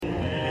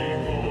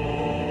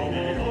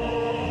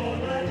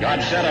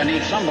God said, I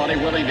need somebody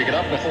willing to get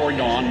up before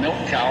dawn, milk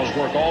cows,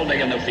 work all day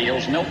in the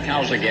fields, milk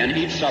cows again,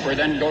 eat supper,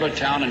 then go to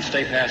town and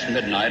stay past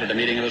midnight at a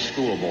meeting of the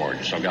school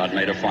board. So God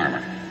made a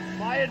farmer.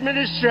 My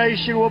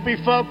administration will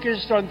be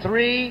focused on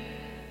three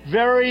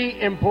very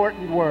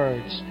important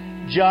words: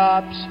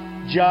 jobs,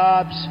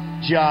 jobs,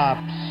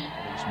 jobs.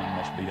 A policeman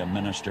must be a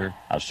minister,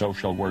 a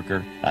social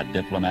worker, a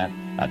diplomat,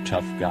 a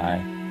tough guy,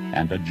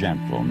 and a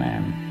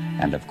gentleman.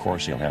 And of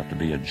course he'll have to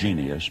be a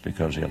genius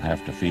because he'll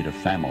have to feed a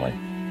family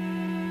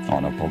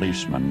on a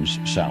policeman's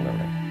salary.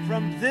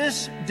 From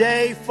this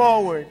day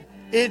forward,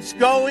 it's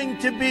going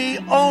to be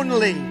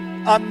only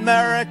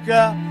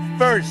America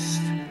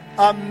first.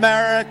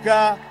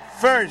 America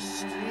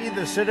first. We,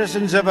 the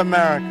citizens of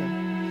America,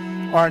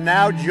 are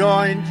now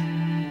joined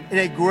in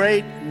a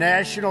great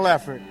national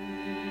effort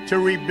to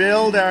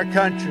rebuild our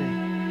country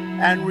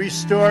and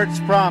restore its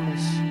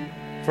promise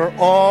for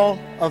all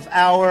of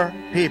our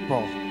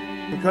people.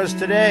 Because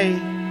today,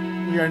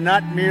 we are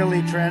not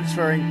merely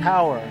transferring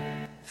power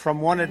from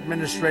one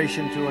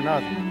administration to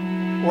another,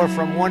 or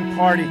from one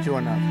party to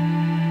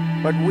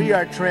another, but we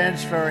are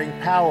transferring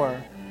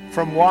power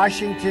from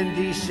Washington,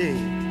 D.C.,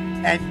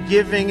 and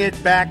giving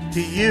it back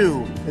to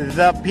you,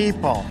 the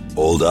people.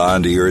 Hold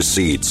on to your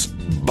seats.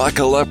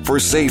 Buckle up for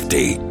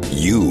safety.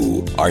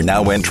 You are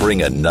now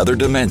entering another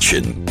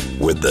dimension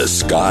with the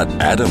Scott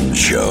Adams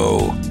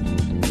Show.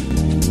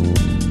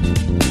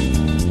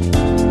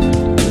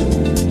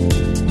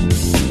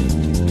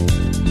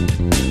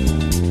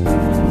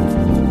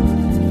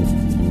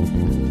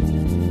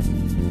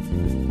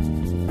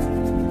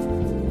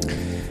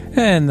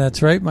 And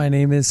that's right. My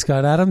name is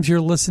Scott Adams.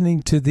 You're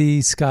listening to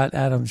the Scott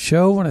Adams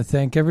Show. I want to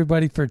thank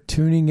everybody for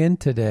tuning in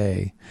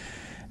today.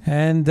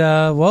 And,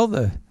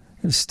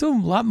 there's still a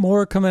lot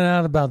more coming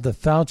out about the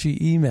Fauci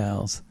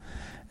emails.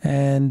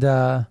 And,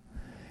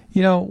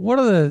 one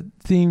of the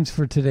themes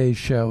for today's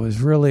show is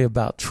really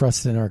about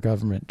trust in our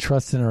government,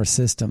 trust in our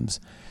systems,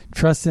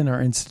 trust in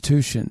our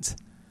institutions.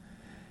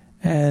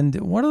 And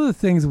one of the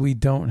things we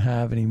don't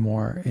have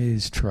anymore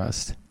is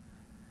trust.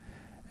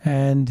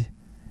 And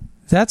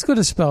that's going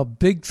to spell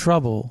big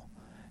trouble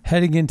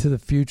heading into the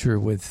future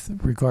with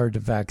regard to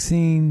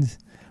vaccines,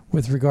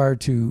 with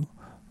regard to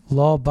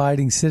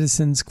law-abiding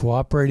citizens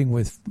cooperating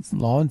with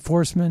law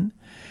enforcement,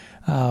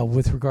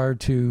 with regard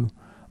to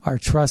our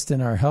trust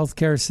in our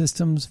healthcare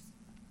systems,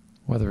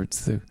 whether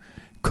it's the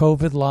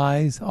COVID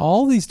lies,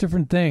 all these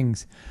different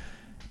things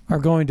are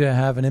going to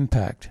have an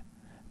impact.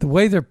 The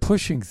way they're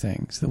pushing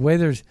things, the way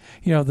there's,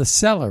 the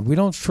seller, we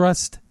don't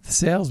trust the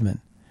salesman.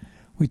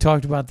 We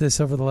talked about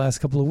this over the last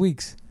couple of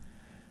weeks.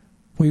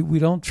 We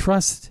don't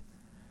trust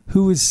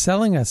who is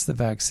selling us the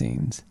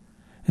vaccines.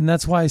 And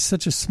that's why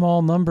such a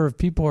small number of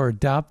people are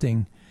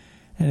adopting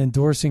and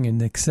endorsing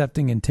and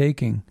accepting and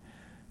taking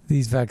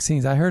these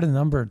vaccines. I heard a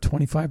number of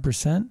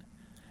 25%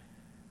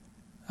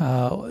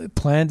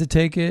 plan to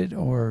take it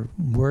or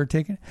were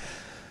taking it.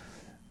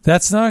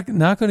 That's not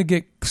going to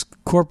get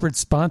corporate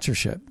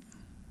sponsorship.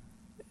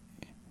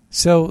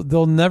 So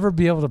they'll never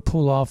be able to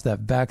pull off that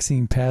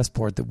vaccine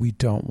passport that we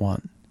don't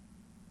want,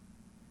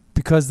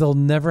 because they'll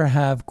never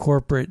have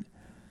corporate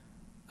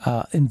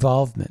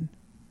involvement.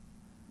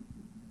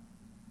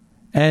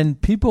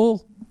 And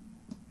people,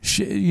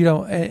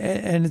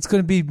 and it's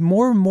going to be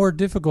more and more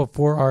difficult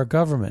for our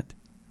government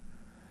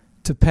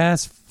to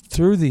pass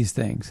through these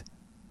things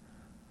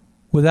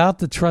without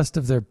the trust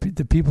of the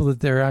people that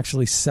they're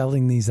actually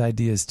selling these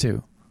ideas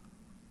to.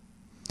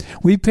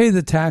 We pay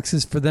the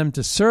taxes for them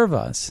to serve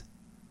us,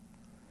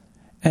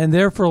 and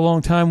there for a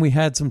long time we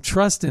had some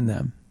trust in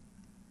them.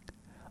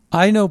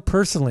 I know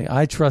personally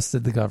I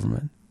trusted the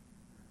government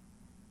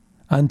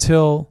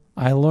until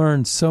I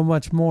learned so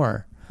much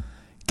more.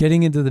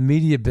 Getting into the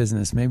media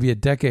business maybe a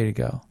decade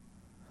ago,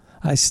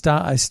 I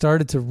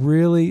started to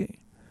really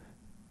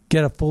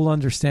get a full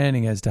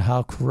understanding as to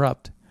how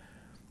corrupt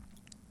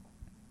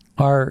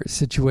our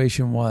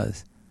situation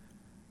was.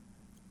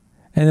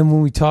 And then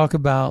when we talk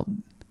about,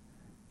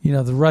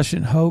 the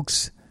Russian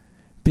hoax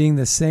being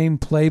the same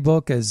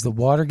playbook as the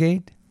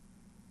Watergate,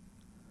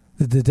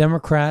 that the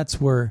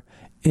Democrats were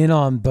in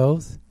on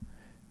both,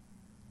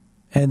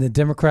 and the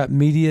Democrat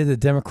media, the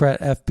Democrat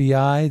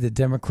FBI, the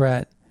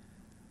Democrat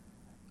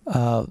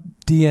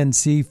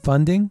DNC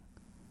funding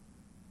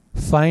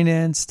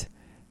financed,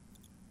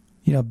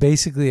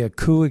 basically a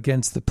coup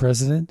against the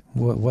president,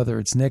 whether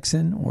it's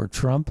Nixon or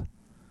Trump.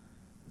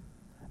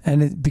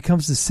 And it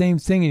becomes the same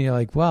thing, and you're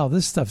like, wow,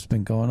 this stuff's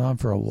been going on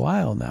for a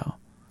while now.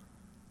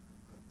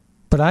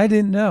 But I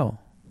didn't know.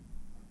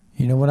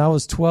 When I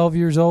was 12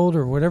 years old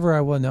or whatever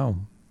I was,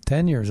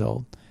 10 years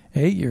old,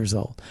 8 years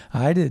old,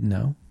 I didn't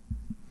know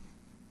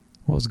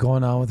what was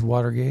going on with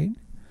Watergate.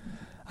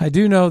 I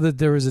do know that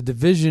there was a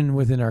division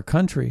within our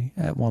country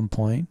at one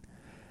point.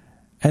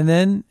 And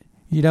then,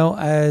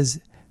 as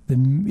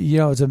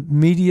it's a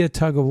media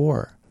tug of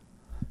war.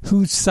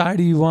 Whose side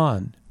are you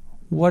on?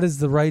 What is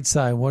the right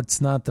side?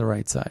 What's not the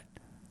right side?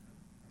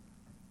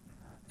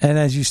 And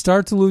as you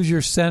start to lose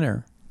your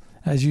center,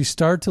 as you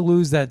start to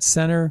lose that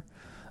center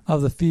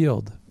of the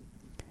field,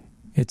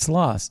 it's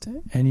lost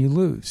and you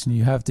lose. And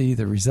you have to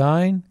either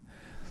resign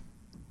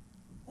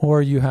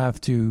or you have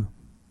to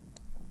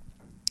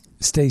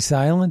stay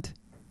silent.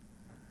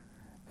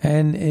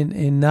 And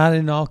in not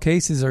in all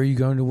cases are you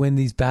going to win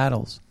these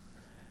battles.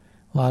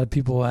 A lot of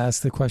people will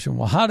ask the question,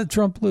 well, how did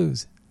Trump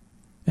lose?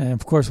 And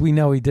of course, we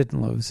know he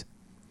didn't lose.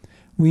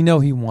 We know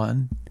he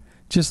won.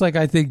 Just like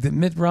I think that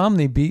Mitt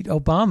Romney beat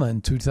Obama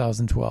in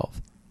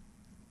 2012.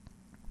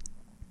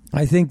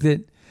 I think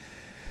that,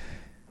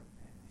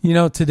 you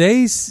know,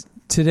 today's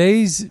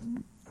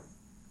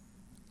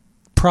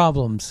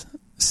problems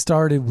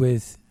started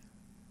with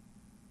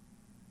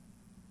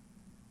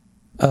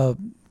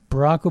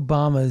Barack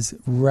Obama's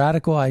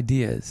radical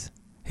ideas,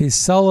 his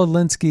Saul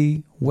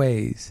Alinsky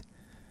ways,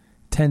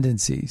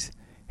 tendencies,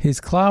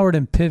 his Cloward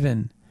and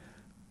Piven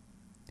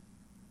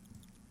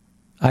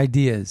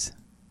ideas,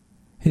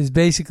 his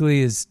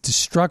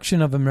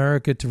destruction of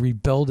America to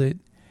rebuild it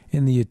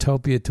in the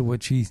utopia to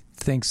which he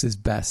thinks is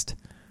best.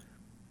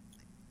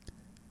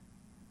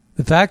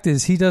 The fact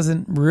is, he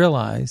doesn't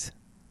realize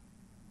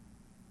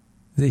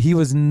that he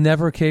was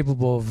never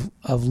capable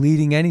of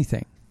leading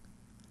anything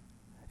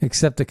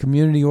except a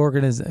community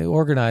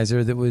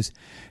organizer that was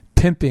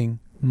pimping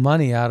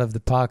money out of the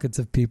pockets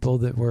of people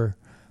that were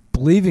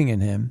believing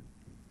in him.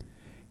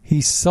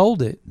 He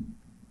sold it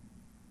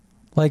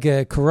like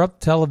a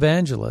corrupt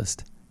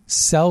televangelist,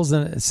 sells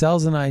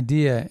an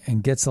idea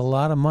and gets a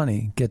lot of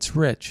money, gets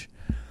rich.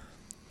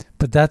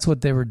 But that's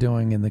what they were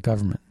doing in the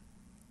government.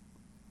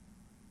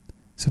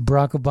 So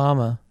Barack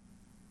Obama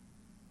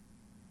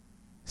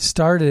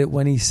started it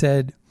when he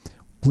said,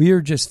 we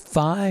are just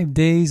 5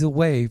 days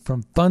away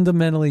from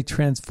fundamentally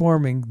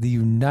transforming the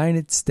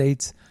United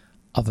States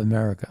of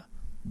America.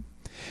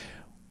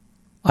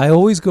 I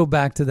always go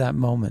back to that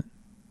moment.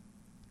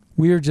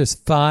 We are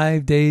just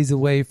 5 days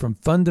away from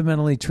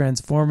fundamentally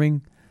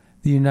transforming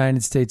the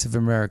United States of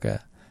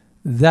America.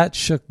 That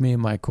shook me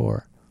in my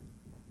core.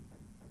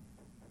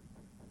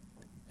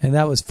 And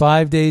that was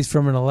 5 days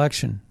from an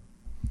election.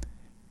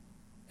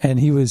 And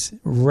he was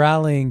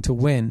rallying to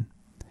win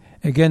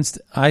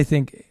against, I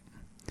think,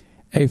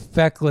 a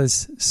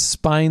feckless,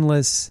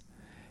 spineless,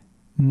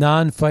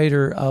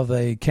 non-fighter of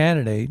a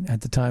candidate.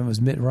 At the time, it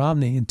was Mitt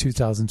Romney in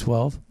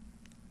 2012.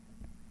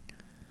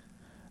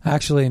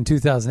 Actually, in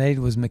 2008, it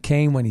was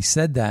McCain when he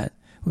said that.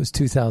 It was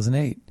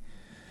 2008.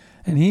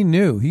 And he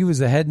knew he was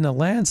ahead in a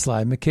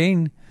landslide.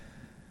 McCain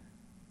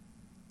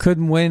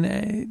couldn't win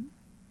a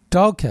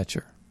dog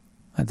catcher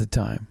at the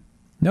time.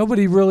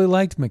 Nobody really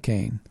liked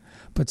McCain.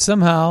 But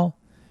somehow,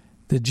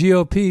 the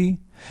GOP,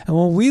 and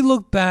when we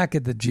look back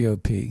at the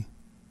GOP,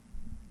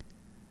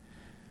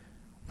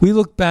 we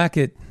look back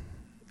at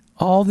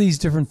all these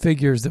different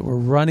figures that were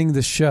running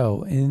the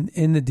show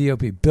in the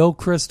DOP. Bill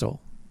Kristol,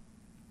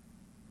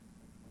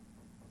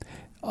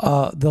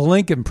 the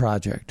Lincoln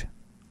Project,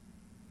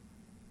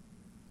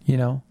 you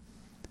know,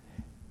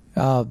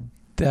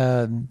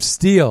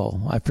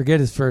 Steele, I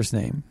forget his first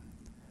name,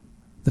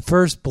 the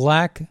first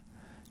black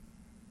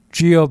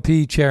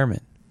GOP chairman,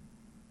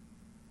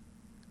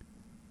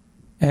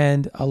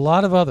 and a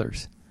lot of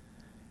others,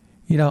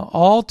 you know,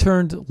 all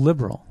turned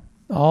liberal,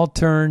 all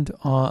turned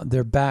on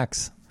their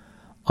backs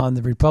on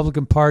the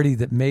Republican Party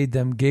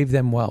that gave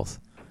them wealth.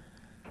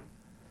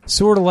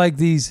 Sort of like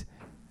these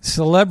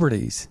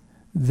celebrities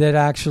that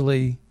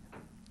actually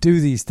do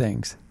these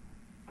things.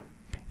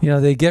 You know,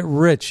 they get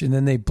rich and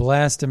then they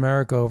blast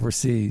America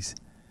overseas.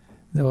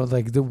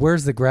 Like,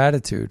 where's the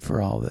gratitude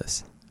for all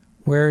this?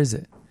 Where is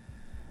it?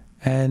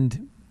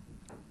 And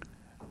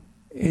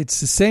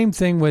it's the same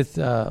thing with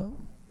the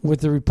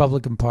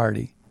Republican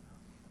Party.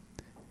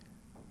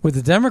 With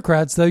the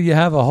Democrats, though, you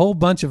have a whole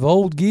bunch of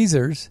old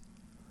geezers.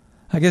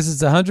 I guess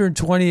it's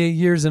 128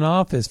 years in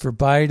office for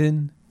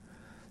Biden,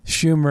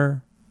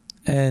 Schumer,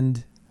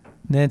 and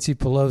Nancy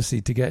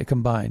Pelosi to get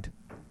combined.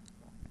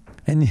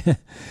 And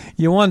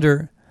you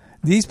wonder,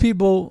 these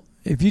people,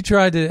 if you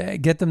tried to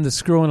get them to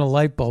screw in a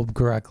light bulb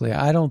correctly,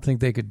 I don't think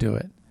they could do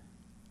it.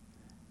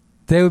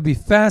 They would be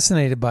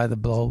fascinated by the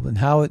bulb and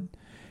how it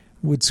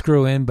would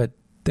screw in, but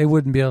they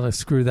wouldn't be able to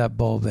screw that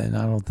bulb in,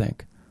 I don't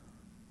think.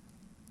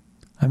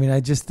 I mean,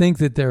 I just think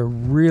that they're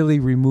really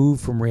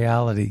removed from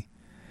reality.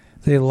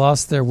 They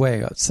lost their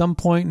way. At some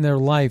point in their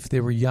life,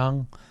 they were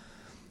young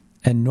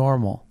and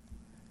normal.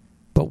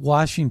 But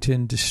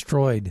Washington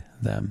destroyed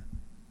them.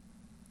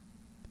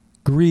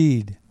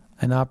 Greed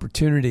and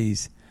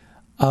opportunities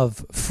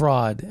of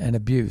fraud and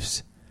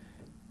abuse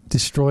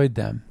destroyed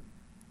them.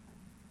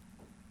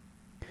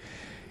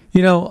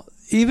 You know,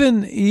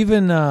 even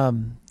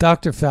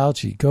Dr.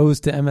 Fauci goes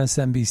to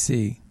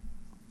MSNBC.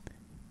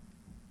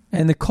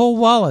 And Nicole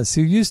Wallace,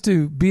 who used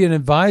to be an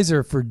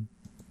advisor for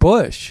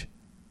Bush,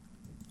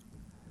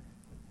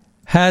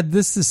 had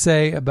this to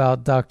say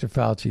about Dr.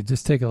 Fauci.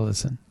 Just take a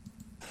listen.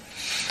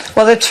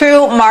 Well, the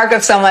true mark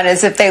of someone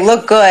is if they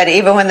look good,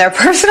 even when their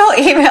personal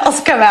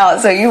emails come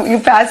out. So you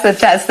pass the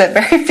test that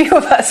very few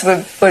of us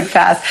would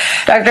pass.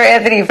 Dr.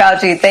 Anthony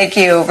Fauci, thank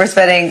you for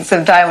spending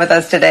some time with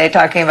us today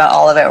talking about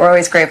all of it. We're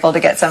always grateful to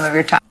get some of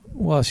your time.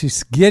 Well,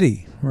 she's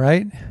giddy,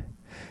 right?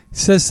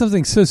 says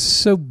something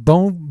so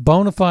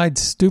bona fide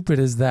stupid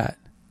as that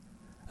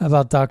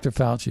about Dr.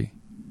 Fauci.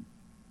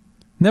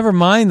 Never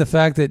mind the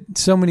fact that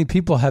so many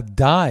people have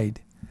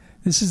died.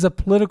 This is a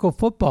political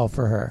football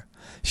for her.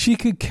 She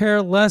could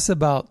care less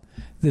about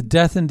the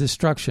death and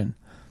destruction.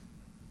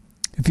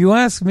 If you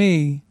ask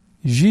me,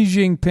 Xi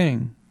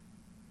Jinping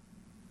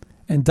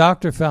and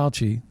Dr.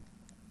 Fauci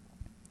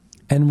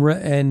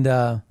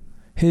and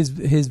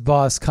his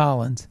boss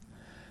Collins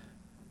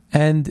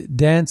and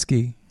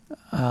Dansky,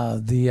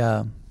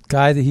 the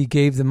guy that he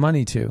gave the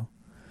money to,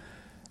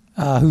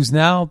 who's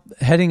now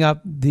heading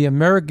up the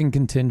American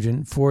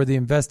contingent for the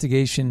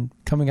investigation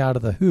coming out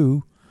of the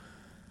WHO.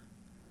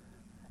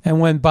 And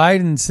when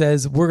Biden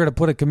says we're going to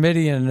put a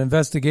committee and an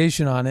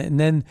investigation on it, and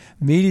then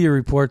media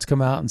reports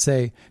come out and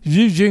say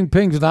Xi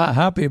Jinping's not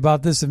happy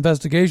about this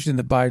investigation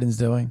that Biden's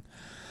doing,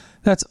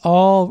 that's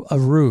all a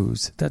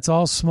ruse. That's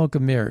all smoke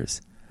and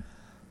mirrors.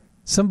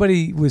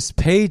 Somebody was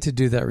paid to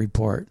do that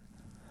report.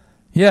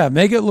 Yeah,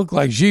 make it look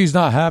like Xi's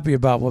not happy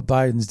about what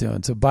Biden's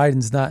doing, so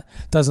Biden's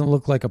doesn't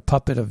look like a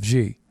puppet of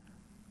Xi.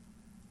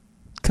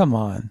 Come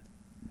on.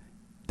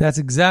 That's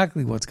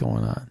exactly what's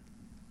going on.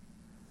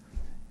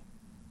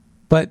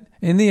 But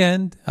in the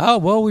end,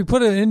 we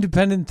put an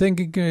independent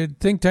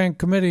think tank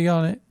committee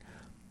on it,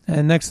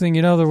 and next thing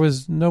you know, there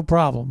was no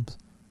problems.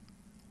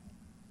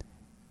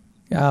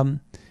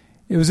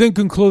 It was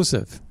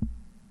inconclusive.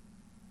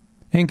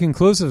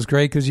 Inconclusive is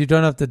great because you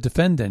don't have to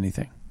defend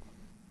anything.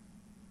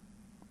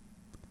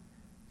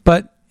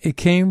 But it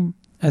came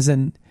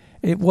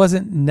it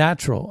wasn't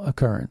natural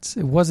occurrence.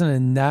 It wasn't a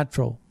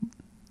natural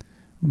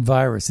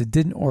virus. It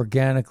didn't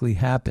organically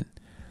happen.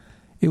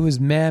 It was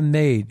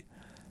man-made.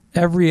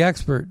 Every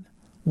expert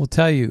will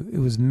tell you it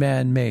was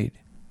man-made.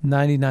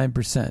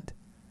 99%.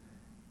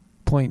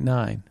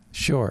 0.9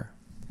 sure.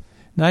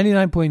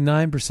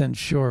 99.9%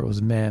 sure it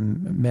was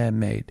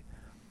man-made.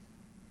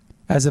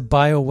 As a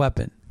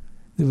bioweapon.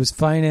 It was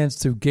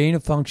financed through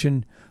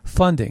gain-of-function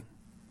funding,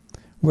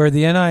 where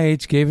the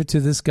NIH gave it to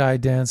this guy,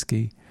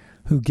 Dansky,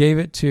 who gave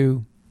it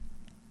to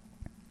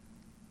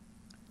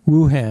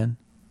Wuhan.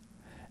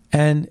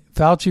 And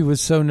Fauci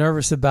was so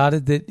nervous about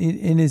it that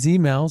in his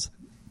emails,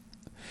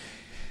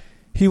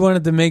 he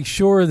wanted to make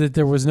sure that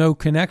there was no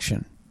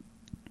connection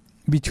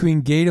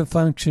between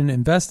gain-of-function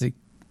investing,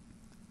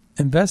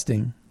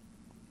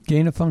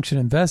 gain-of-function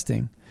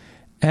investing,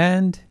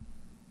 and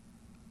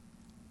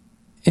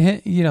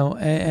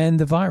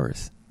the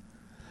virus.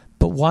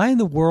 But why in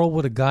the world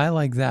would a guy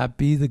like that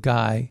be the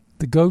guy,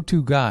 the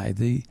go-to guy,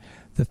 the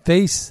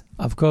face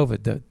of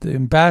COVID, the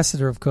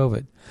ambassador of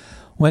COVID,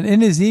 when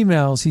in his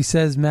emails he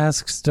says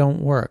masks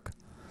don't work?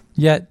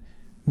 Yet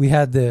we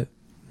had the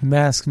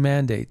mask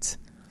mandates,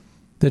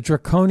 the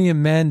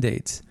draconian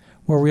mandates,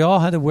 where we all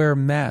had to wear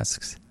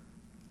masks.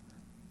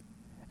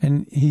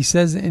 And he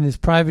says in his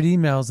private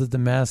emails that the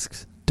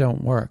masks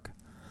don't work.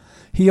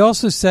 He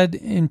also said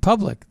in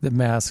public that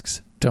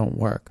masks don't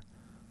work.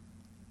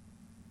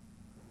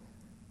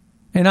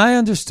 And I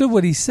understood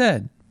what he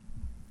said.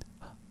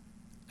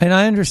 And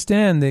I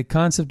understand the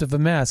concept of a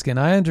mask. And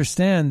I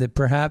understand that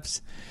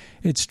perhaps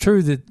it's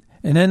true that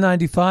an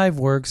N95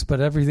 works,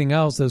 but everything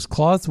else, those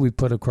cloths we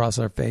put across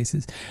our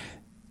faces,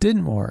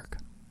 didn't work.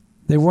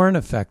 They weren't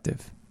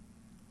effective.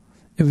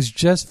 It was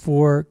just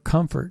for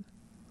comfort.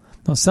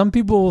 Now, some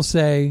people will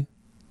say,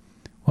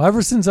 well,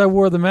 ever since I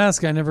wore the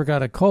mask, I never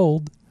got a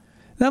cold.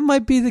 That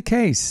might be the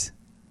case.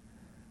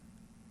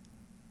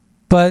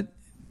 But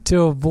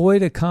to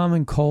avoid a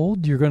common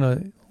cold, you're going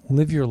to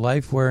live your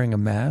life wearing a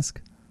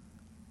mask?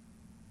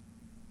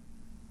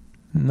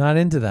 Not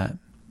into that.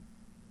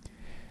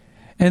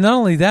 And not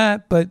only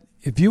that, but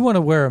if you want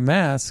to wear a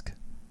mask,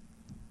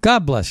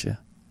 God bless you.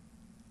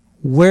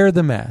 Wear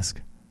the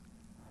mask.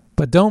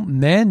 But don't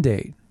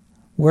mandate.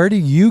 Where do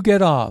you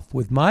get off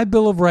with my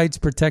Bill of Rights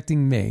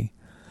protecting me?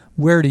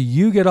 Where do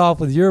you get off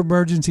with your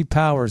emergency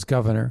powers,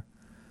 Governor?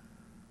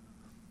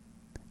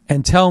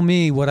 And tell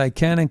me what I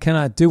can and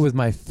cannot do with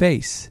my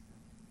face,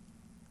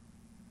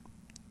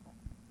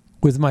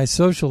 with my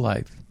social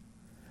life,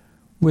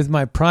 with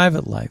my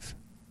private life.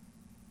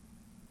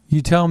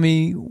 You tell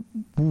me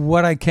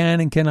what I can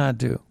and cannot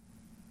do.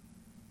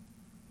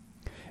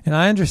 And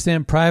I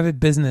understand private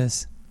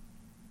business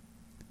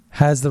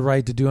has the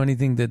right to do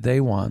anything that they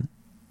want.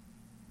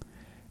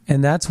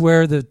 And that's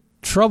where the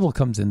trouble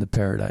comes into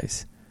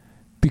paradise.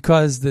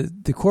 Because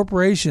the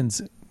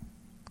corporations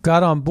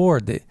got on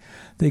board.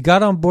 They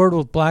got on board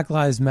with Black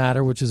Lives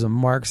Matter, which is a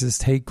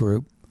Marxist hate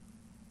group.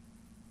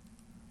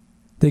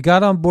 They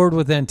got on board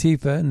with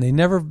Antifa, and they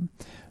never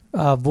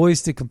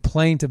voiced a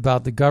complaint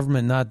about the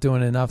government not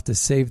doing enough to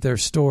save their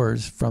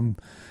stores from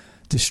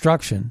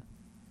destruction.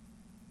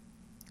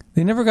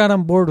 They never got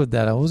on board with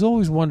that. I was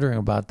always wondering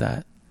about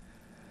that.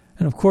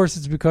 And of course,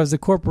 it's because the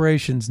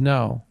corporations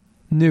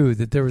knew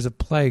that there was a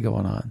play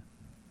going on.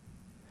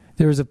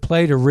 There was a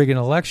play to rig an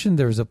election.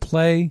 There was a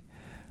play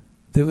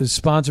that was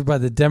sponsored by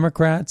the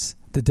Democrats.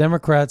 The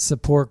Democrats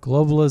support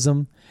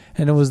globalism.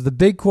 And it was the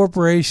big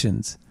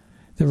corporations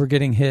that were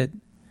getting hit,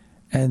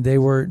 and they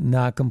were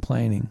not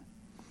complaining.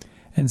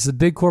 And it's the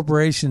big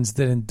corporations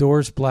that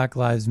endorse Black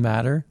Lives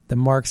Matter, the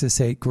Marxist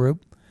hate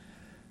group,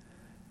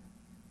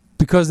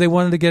 because they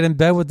wanted to get in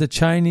bed with the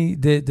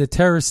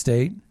terrorist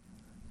state,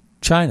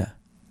 China,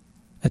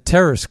 a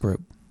terrorist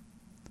group,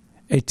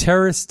 a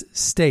terrorist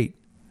state.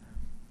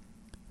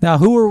 Now,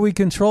 who are we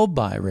controlled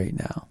by right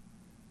now?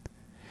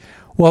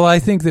 Well, I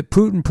think that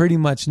Putin pretty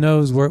much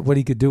knows what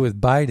he could do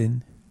with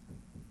Biden.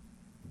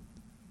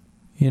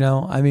 You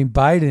know, I mean,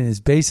 Biden is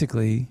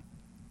basically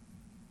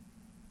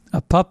a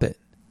puppet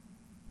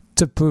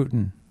to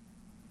Putin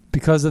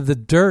because of the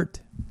dirt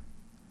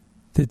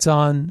that's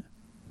on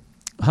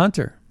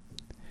Hunter.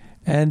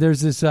 And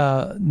there's this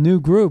new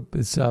group,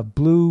 this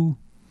Blue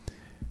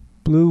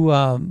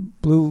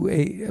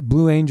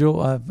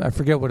Angel, I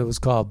forget what it was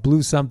called,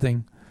 Blue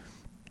something,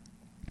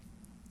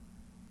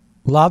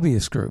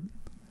 lobbyist group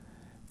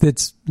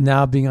that's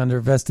now being under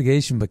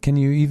investigation. But can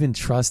you even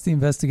trust the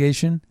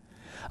investigation?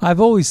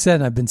 I've always said,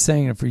 and I've been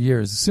saying it for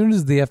years, as soon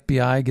as the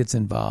FBI gets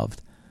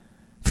involved,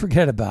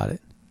 forget about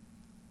it.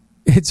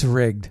 It's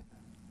rigged.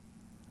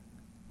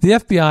 The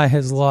FBI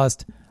has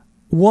lost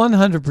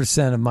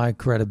 100% of my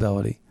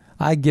credibility.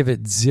 I give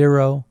it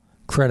zero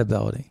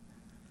credibility.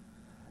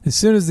 As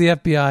soon as the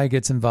FBI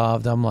gets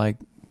involved, I'm like,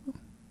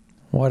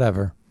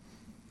 whatever.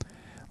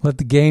 Let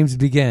the games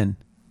begin,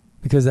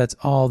 because that's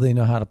all they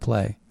know how to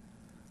play.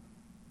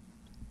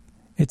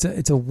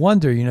 It's a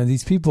wonder, you know,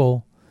 these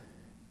people,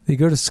 they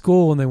go to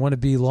school and they want to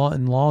be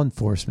in law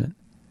enforcement.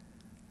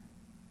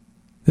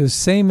 Those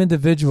same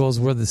individuals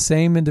were the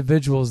same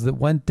individuals that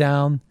went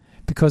down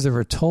because they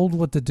were told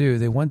what to do.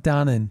 They went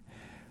down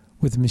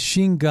with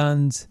machine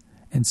guns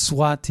and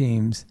SWAT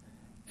teams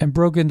and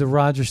broke into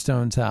Roger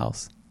Stone's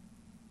house.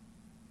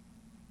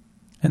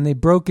 And they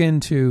broke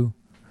into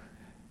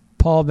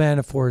Paul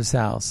Manafort's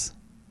house.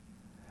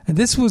 And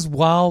this was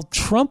while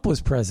Trump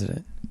was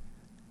president.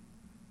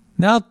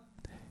 Now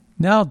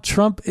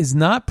Trump is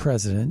not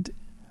president.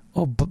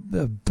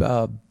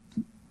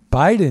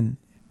 Biden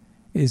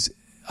is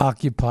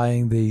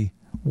occupying the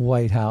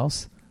White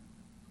House.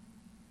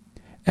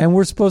 And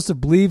we're supposed to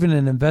believe in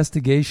an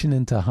investigation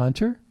into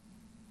Hunter?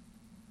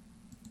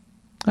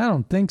 I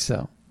don't think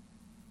so.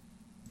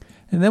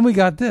 And then we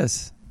got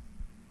this.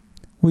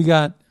 We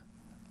got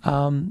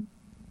the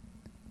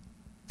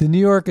New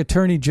York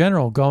Attorney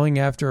General going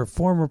after a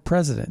former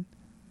president.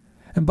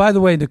 And by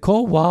the way,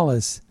 Nicole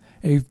Wallace,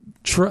 a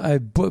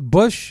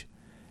Bush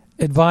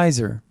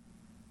advisor,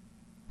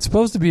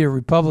 supposed to be a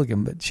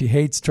Republican, but she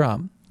hates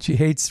Trump. She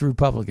hates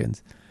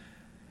Republicans.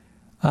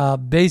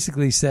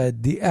 Basically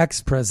said the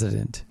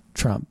ex-president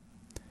Trump.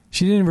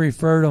 She didn't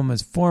refer to him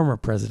as former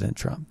President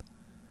Trump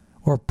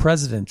or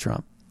President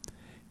Trump.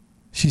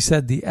 She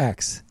said the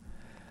ex.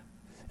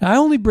 Now, I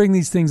only bring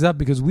these things up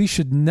because we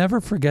should never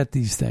forget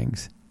these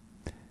things.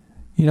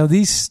 You know,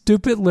 these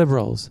stupid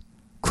liberals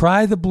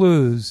cry the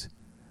blues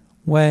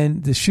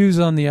when the shoe's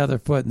on the other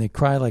foot, and they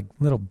cry like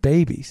little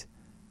babies.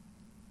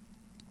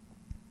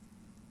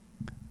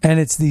 And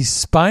it's these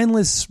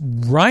spineless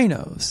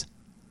rhinos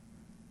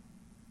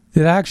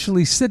that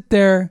actually sit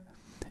there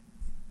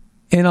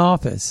in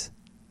office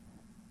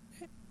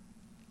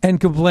and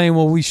complain,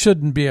 well, we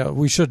shouldn't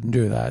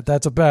do that.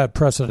 That's a bad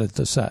precedent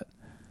to set.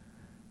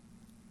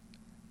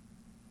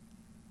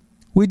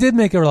 We did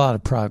make a lot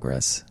of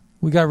progress.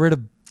 We got rid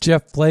of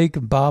Jeff Flake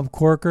and Bob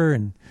Corker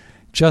and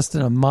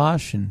Justin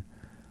Amash and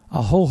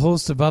a whole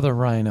host of other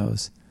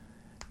rhinos.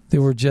 They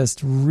were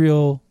just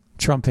real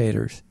Trump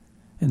haters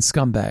and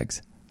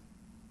scumbags.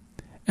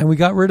 And we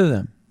got rid of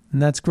them,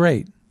 and that's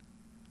great.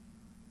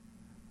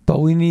 But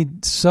we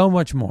need so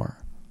much more.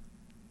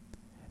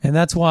 And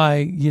that's why,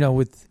 you know,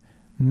 with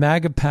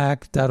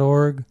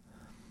MAGAPAC.org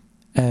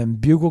and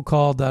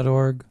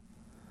BugleCall.org,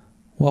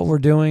 what we're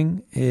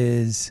doing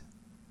is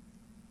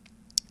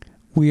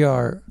we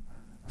are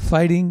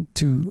fighting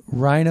to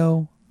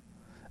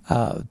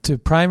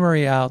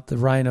primary out the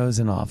rhinos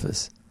in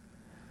office,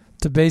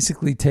 to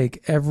basically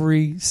take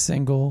every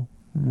single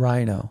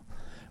rhino,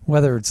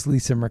 whether it's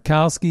Lisa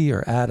Murkowski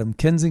or Adam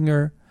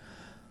Kinzinger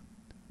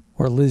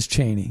or Liz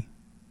Cheney.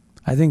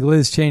 I think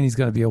Liz Cheney's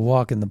going to be a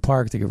walk in the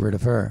park to get rid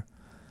of her.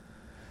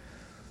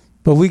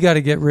 But we got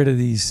to get rid of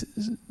these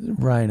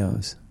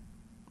rhinos.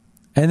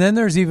 And then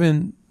there's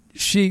even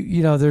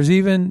there's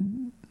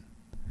even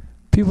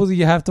people that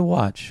you have to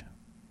watch.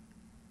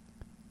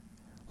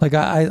 Like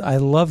I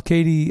love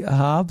Katie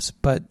Hobbs,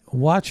 but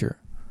watch her.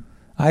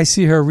 I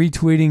see her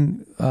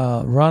retweeting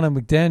Ronna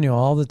McDaniel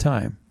all the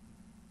time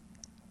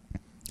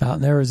out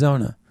in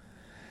Arizona.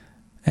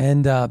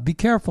 And be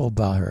careful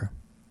about her.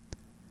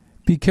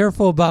 Be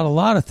careful about a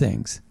lot of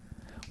things.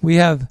 We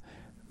have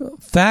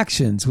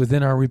factions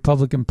within our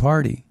Republican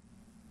Party.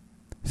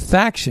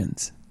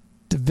 Factions,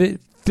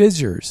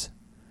 fissures,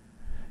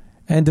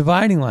 and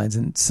dividing lines.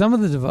 And some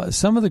of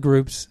the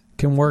groups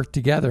can work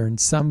together and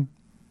some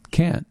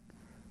can't.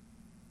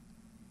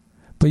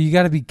 But you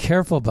got to be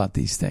careful about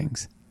these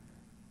things.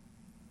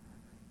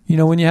 You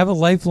know, when you have a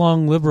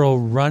lifelong liberal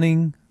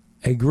running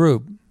a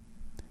group,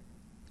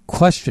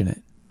 question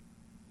it.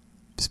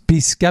 Just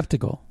be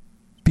skeptical.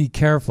 Be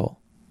careful.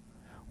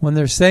 when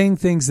they're saying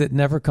things that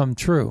never come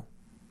true,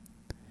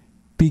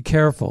 be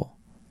careful,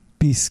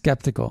 be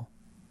skeptical.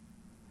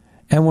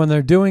 And when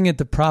they're doing it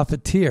to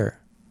profiteer,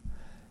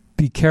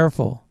 be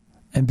careful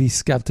and be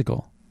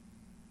skeptical.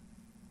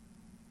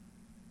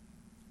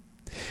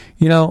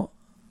 You know,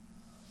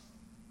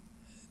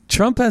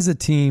 Trump has a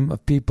team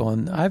of people,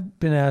 and I've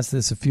been asked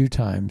this a few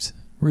times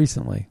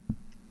recently.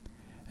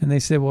 And they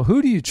say, well,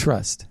 who do you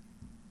trust?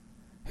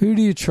 Who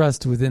do you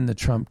trust within the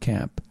Trump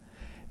camp?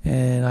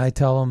 And I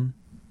tell them,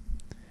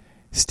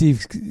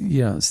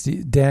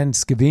 Dan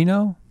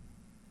Scavino,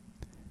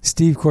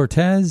 Steve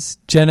Cortez,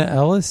 Jenna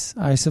Ellis,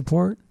 I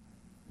support.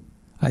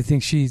 I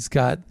think she's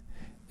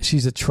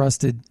a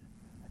trusted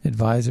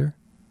advisor.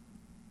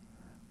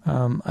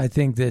 I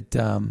think that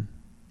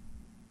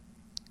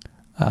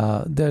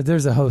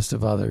there's a host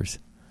of others.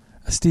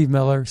 Stephen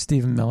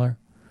Miller,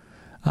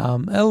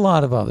 a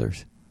lot of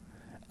others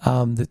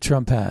that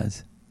Trump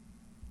has.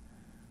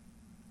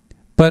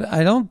 But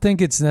I don't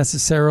think it's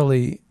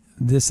necessarily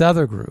this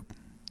other group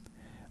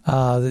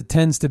that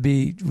tends to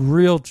be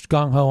real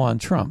gung-ho on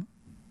Trump.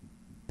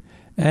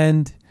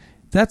 And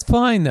that's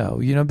fine,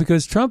 though,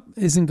 because Trump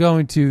isn't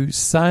going to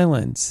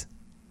silence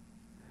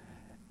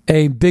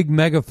a big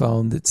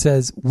megaphone that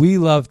says, we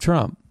love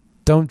Trump.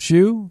 Don't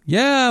you?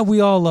 Yeah, we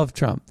all love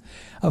Trump.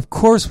 Of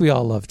course we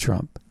all love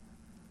Trump.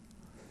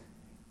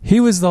 He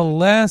was the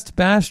last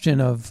bastion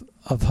of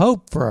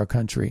hope for our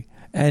country,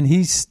 and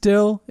he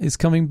still is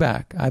coming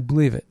back. I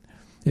believe it.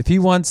 If he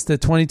wants the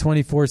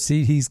 2024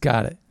 seat, he's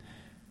got it.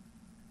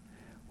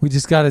 We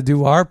just got to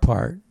do our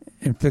part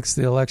and fix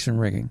the election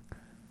rigging.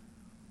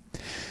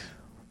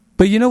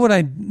 But you know what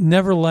I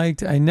never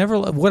liked?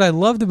 What I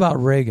loved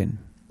about Reagan,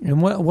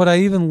 and what I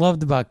even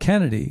loved about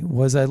Kennedy,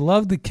 was I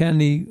loved that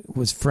Kennedy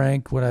was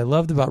frank. What I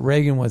loved about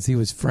Reagan was he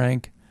was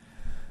frank.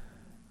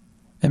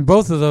 And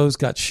both of those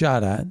got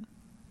shot at.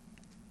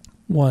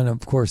 One,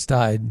 of course,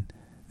 died.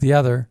 The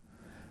other,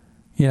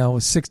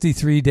 was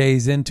 63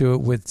 days into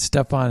it with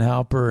Stefan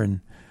Halper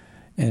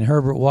and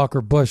Herbert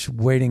Walker Bush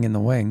waiting in the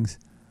wings.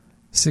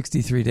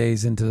 63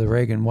 days into the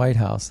Reagan White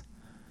House.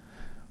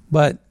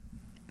 But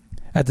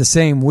at the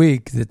same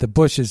week that the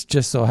Bushes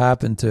just so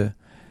happened to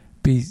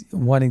be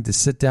wanting to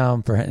sit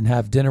down and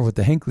have dinner with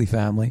the Hinckley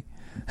family.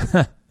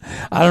 I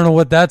don't know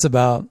what that's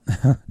about.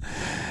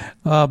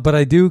 But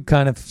I do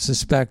kind of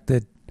suspect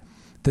that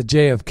the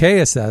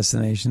JFK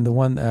assassination, the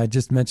one I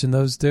just mentioned,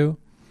 those two,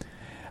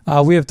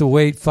 we have to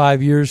wait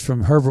 5 years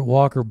from Herbert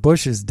Walker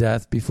Bush's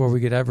death before we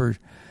could ever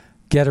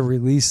get a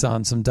release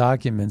on some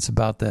documents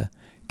about the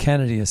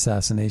Kennedy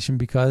assassination,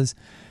 because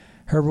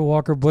Herbert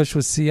Walker Bush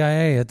was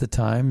CIA at the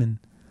time, and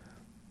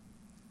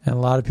a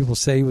lot of people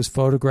say he was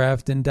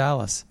photographed in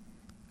Dallas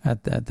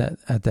at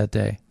that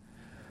day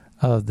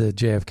of the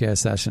JFK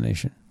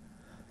assassination.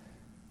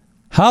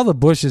 How the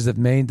Bushes have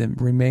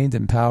remained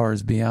in power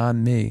is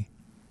beyond me.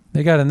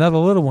 They got another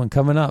little one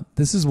coming up.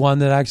 This is one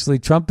that actually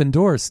Trump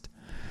endorsed.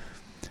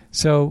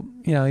 So,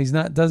 he's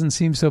doesn't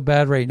seem so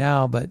bad right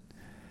now, but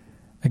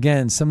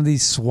again, some of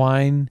these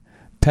swine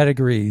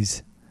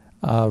pedigrees,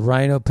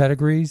 rhino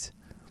pedigrees,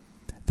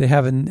 they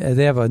have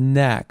a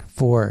knack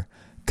for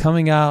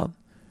coming out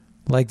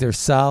like they're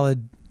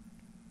solid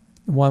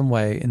one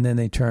way, and then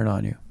they turn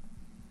on you.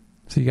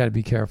 So you got to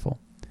be careful.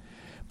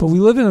 But we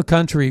live in a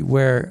country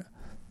where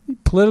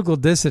political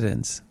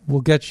dissidents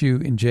will get you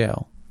in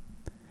jail.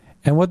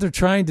 And what they're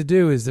trying to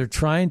do is they're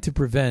trying to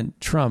prevent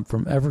Trump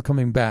from ever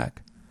coming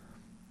back.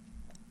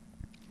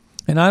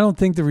 And I don't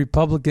think the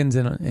Republicans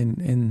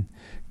in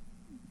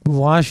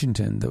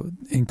Washington,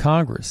 in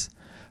Congress,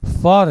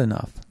 fought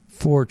enough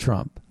for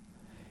Trump.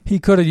 He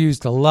could have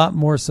used a lot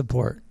more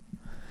support.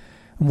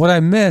 And what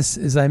I miss,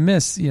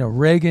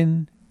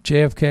 Reagan,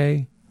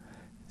 JFK,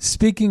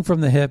 speaking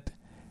from the hip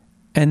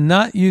and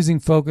not using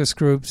focus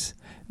groups,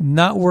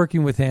 not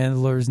working with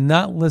handlers,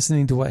 not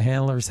listening to what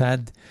handlers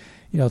had,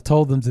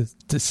 told them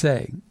to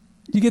say.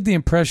 You get the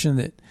impression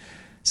that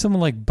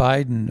someone like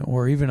Biden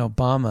or even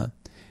Obama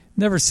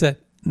never said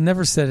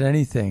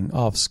anything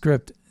off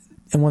script,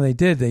 and when they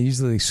did, they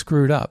usually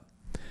screwed up.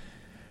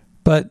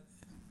 But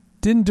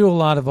didn't do a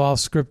lot of off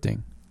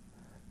scripting.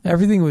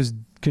 Everything was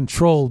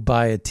controlled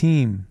by a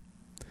team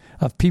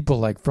of people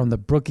like from the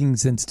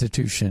Brookings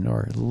Institution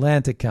or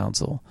Atlantic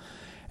Council,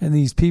 and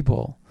these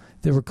people,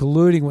 they were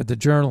colluding with the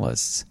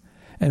journalists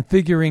and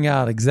figuring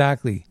out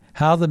exactly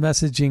how the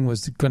messaging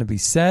was going to be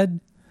said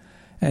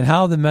and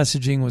how the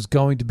messaging was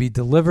going to be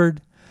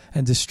delivered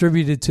and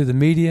distributed to the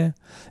media.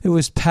 It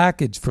was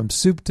packaged from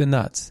soup to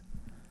nuts.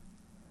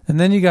 And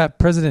then you got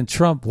President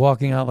Trump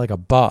walking out like a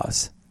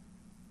boss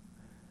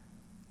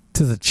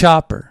to the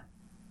chopper,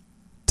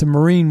 to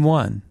Marine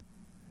One.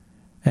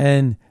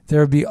 And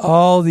there would be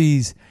all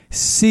these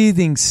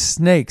seething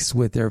snakes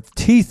with their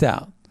teeth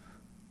out.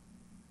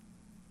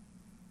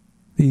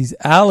 These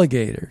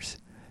alligators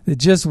that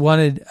just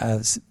wanted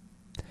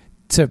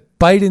to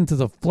bite into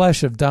the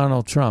flesh of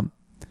Donald Trump.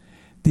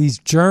 These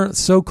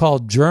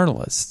so-called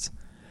journalists.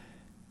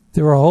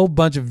 There were a whole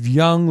bunch of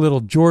young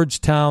little George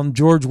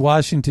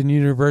Washington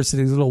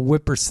University little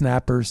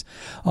whippersnappers,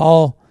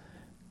 all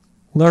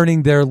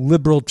learning their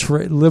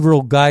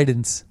liberal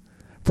guidance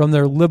from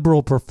their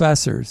liberal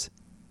professors,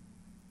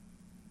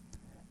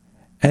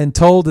 and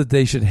told that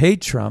they should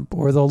hate Trump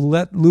or they'll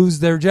lose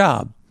their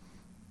job.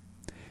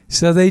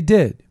 So they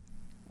did.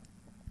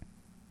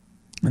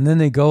 And then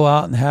they go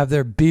out and have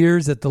their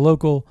beers at the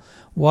local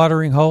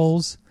watering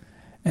holes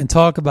and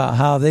talk about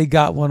how they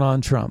got one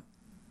on Trump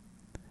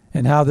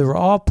and how they were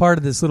all part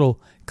of this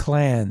little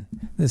clan,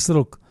 this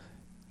little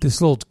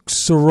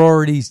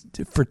sorority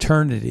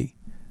fraternity,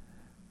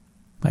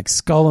 like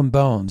Skull and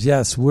Bones.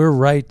 Yes, we're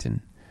right,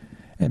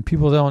 and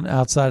people don't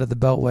outside of the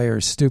Beltway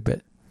are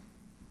stupid.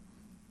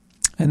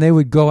 And they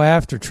would go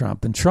after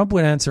Trump, and Trump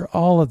would answer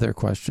all of their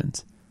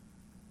questions,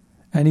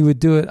 and he would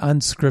do it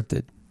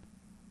unscripted.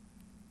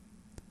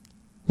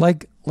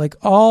 Like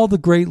all the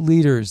great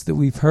leaders that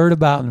we've heard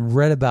about and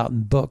read about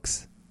in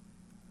books,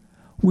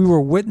 we were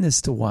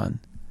witness to one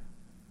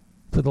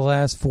for the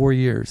last 4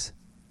 years.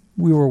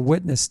 We were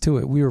witness to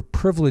it. We were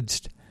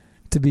privileged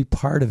to be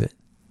part of it.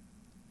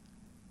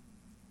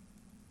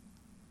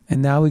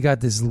 And now we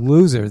got this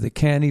loser that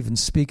can't even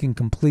speak in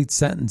complete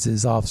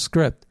sentences off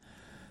script.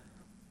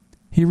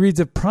 He reads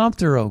a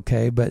prompter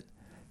okay, but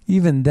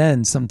even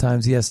then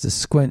sometimes he has to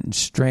squint and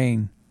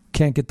strain.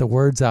 Can't get the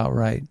words out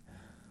right.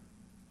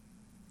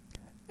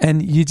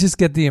 And you just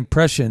get the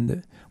impression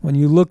that when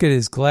you look at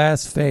his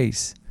glass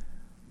face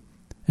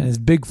and his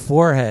big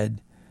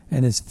forehead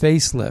and his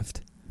facelift,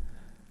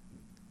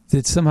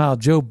 that somehow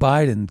Joe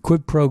Biden,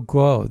 quid pro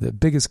quo, the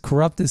biggest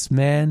corruptest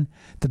man,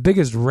 the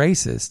biggest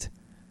racist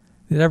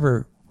that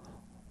ever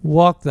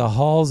walked the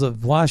halls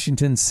of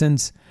Washington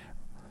since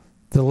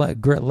the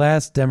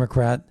last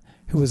Democrat,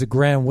 who was a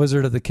grand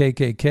wizard of the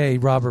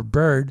KKK, Robert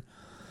Byrd,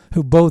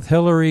 who both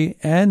Hillary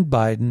and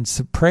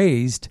Biden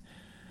praised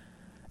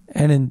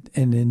and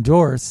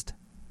endorsed.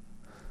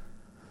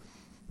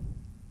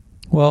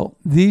 Well,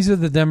 these are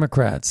the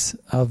Democrats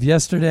of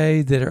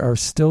yesterday that are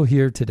still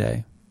here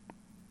today.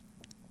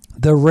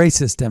 The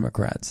racist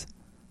Democrats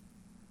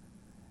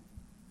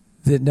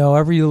that know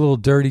every little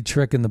dirty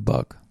trick in the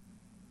book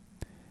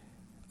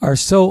are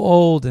so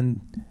old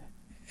and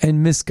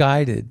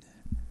misguided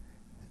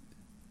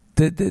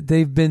that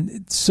they've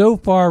been so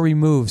far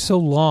removed, so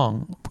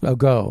long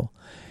ago,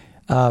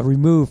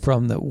 removed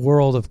from the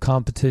world of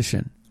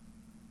competition.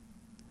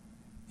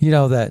 You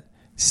know, that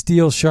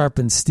steel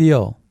sharpens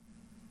steel.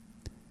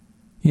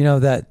 You know,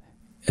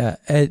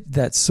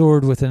 that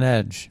sword with an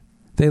edge.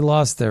 They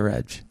lost their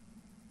edge.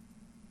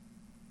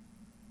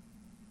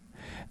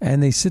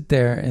 And they sit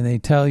there and they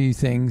tell you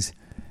things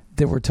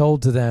that were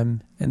told to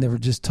them, and they were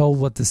just told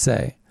what to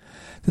say.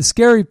 The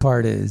scary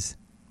part is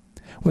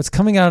what's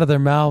coming out of their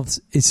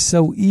mouths is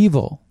so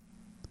evil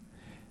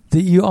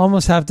that you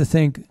almost have to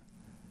think,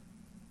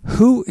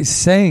 who is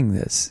saying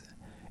this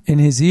in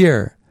his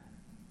ear?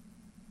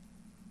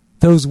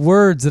 Those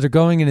words that are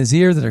going in his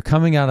ear that are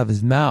coming out of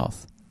his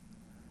mouth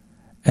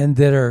and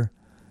that are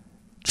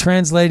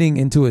translating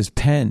into his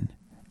pen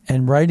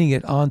and writing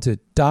it onto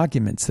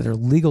documents that are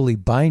legally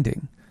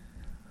binding.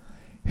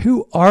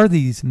 Who are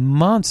these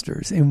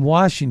monsters in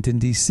Washington,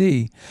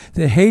 D.C.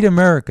 that hate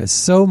America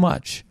so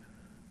much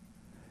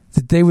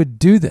that they would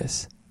do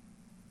this?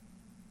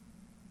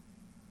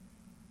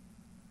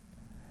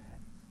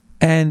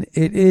 And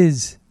it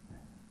is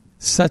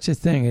such a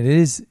thing. It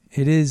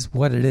is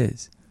what it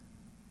is.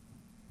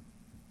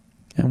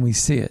 And we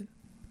see it.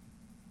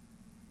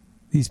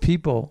 These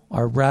people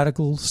are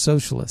radical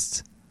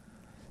socialists.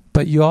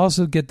 But you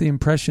also get the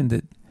impression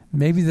that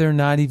maybe they're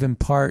not even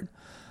part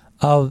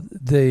of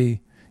the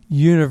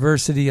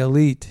university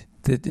elite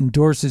that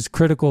endorses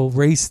critical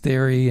race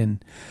theory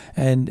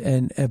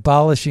and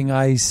abolishing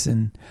ICE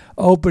and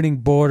opening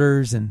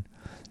borders and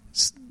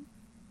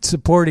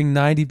supporting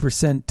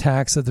 90%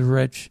 tax of the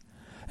rich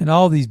and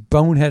all these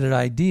boneheaded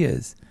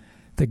ideas,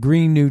 the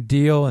Green New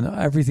Deal and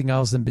everything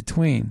else in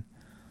between.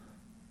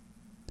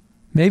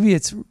 Maybe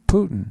it's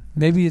Putin.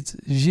 Maybe it's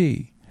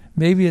Xi.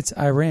 Maybe it's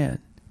Iran.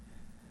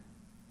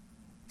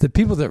 The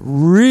people that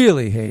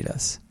really hate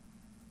us.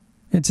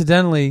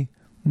 Incidentally,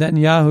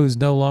 Netanyahu is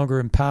no longer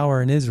in power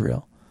in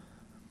Israel.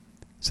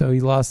 So he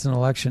lost an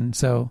election.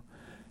 So,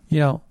 you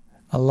know,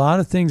 a lot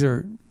of things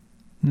are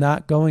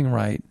not going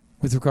right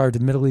with regard to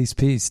Middle East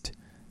peace,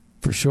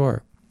 for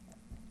sure.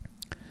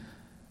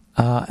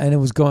 And it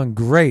was going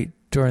great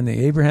during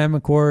the Abraham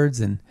Accords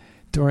and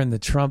during the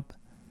Trump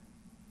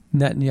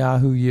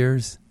Netanyahu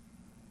years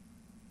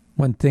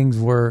when things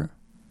were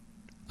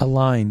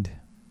aligned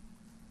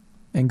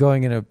and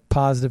going in a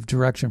positive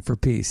direction for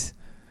peace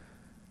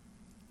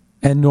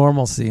and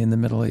normalcy in the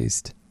Middle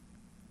East.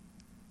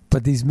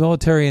 But these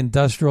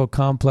military-industrial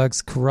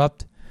complex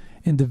corrupt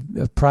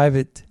into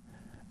private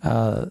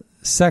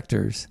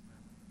sectors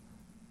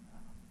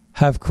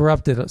have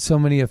corrupted so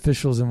many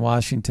officials in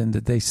Washington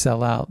that they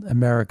sell out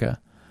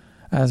America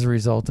as a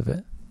result of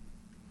it.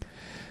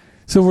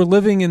 So we're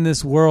living in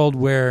this world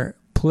where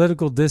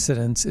political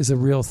dissidence is a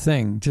real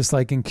thing, just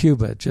like in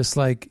Cuba, just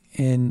like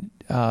in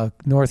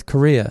North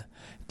Korea,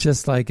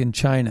 just like in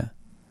China.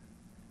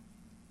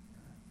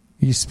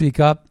 You speak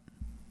up,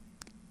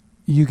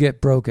 you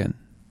get broken.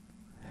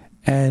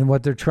 And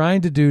what they're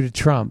trying to do to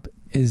Trump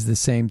is the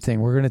same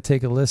thing. We're going to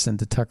take a listen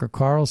to Tucker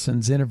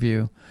Carlson's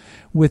interview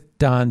with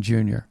Don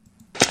Jr.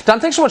 Don,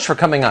 thanks so much for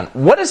coming on.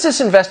 What is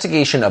this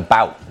investigation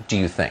about, do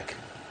you think?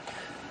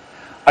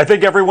 I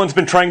think everyone's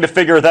been trying to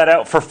figure that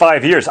out for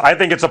 5 years. I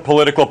think it's a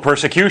political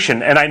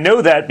persecution, and I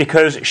know that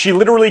because she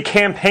literally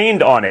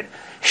campaigned on it.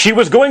 She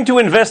was going to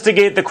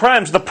investigate the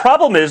crimes. The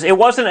problem is, it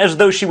wasn't as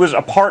though she was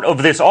a part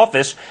of this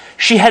office.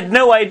 She had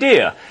no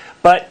idea.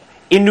 But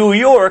in New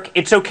York,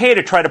 it's okay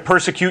to try to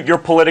persecute your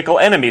political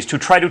enemies, to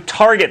try to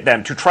target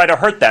them, to try to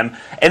hurt them.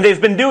 And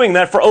they've been doing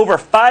that for over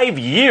 5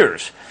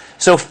 years.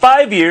 So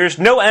 5 years,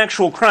 no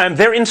actual crime.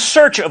 They're in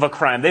search of a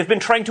crime. They've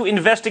been trying to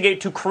investigate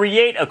to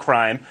create a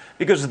crime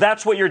because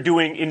that's what you're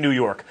doing in New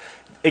York.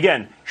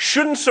 Again,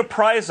 shouldn't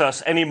surprise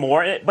us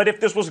anymore, but if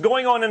this was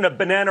going on in a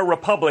banana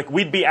republic,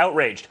 we'd be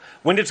outraged.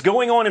 When it's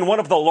going on in one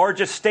of the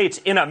largest states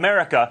in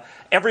America,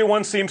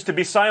 everyone seems to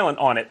be silent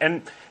on it.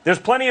 And there's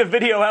plenty of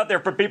video out there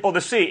for people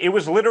to see. It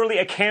was literally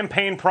a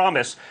campaign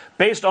promise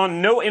based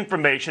on no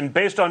information,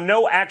 based on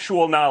no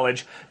actual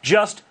knowledge,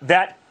 just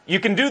that you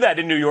can do that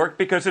in New York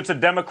because it's a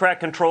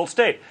Democrat-controlled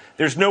state.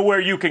 There's nowhere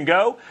you can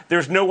go.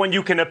 There's no one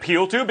you can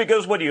appeal to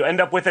because what do you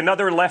end up with?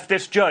 Another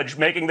leftist judge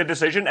making the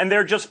decision, and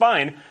they're just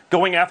fine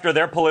going after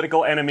their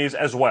political enemies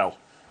as well.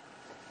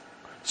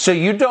 So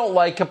you don't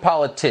like a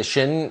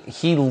politician,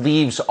 he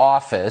leaves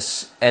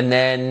office, and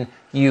then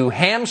you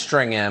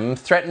hamstring him,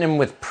 threaten him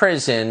with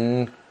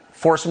prison,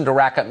 force him to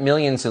rack up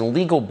millions in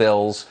legal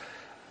bills.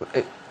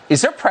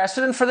 Is there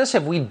precedent for this?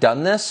 Have we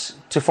done this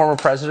to former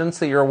presidents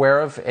that you're aware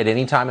of at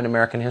any time in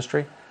American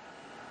history?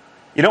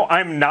 You know,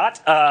 I'm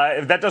not.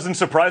 That doesn't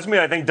surprise me.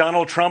 I think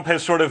Donald Trump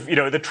has sort of,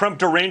 the Trump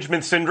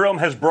derangement syndrome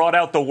has brought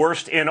out the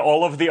worst in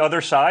all of the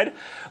other side.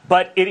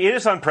 But it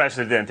is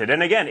unprecedented.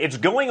 And again, it's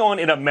going on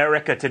in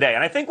America today.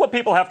 And I think what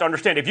people have to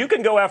understand, if you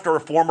can go after a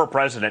former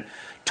president,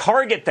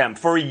 target them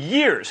for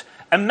years,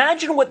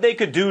 imagine what they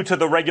could do to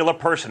the regular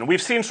person.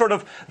 We've seen sort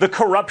of the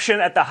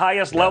corruption at the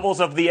highest levels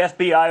of the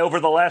FBI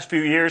over the last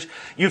few years.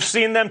 You've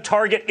seen them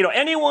target,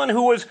 anyone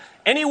who was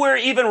anywhere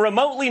even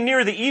remotely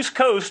near the East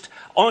Coast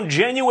on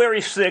January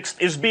 6th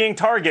is being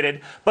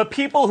targeted. But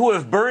people who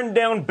have burned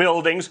down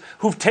buildings,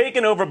 who've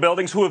taken over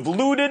buildings, who have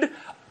looted,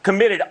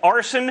 committed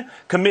arson,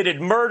 committed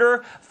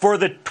murder for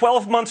the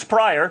 12 months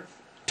prior,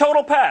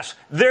 total pass.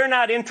 They're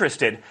not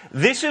interested.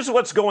 This is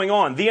what's going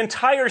on. The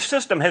entire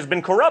system has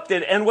been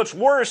corrupted, and what's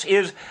worse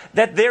is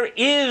that there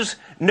is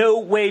no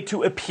way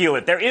to appeal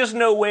it. There is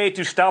no way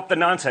to stop the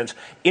nonsense.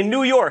 In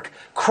New York,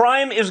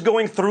 crime is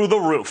going through the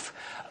roof.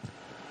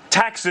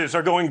 Taxes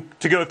are going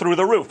to go through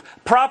the roof.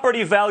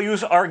 Property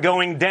values are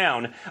going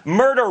down.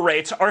 Murder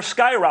rates are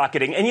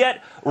skyrocketing. And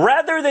yet,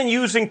 rather than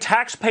using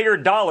taxpayer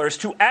dollars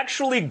to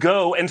actually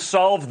go and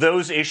solve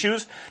those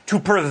issues, to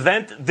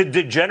prevent the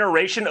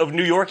degeneration of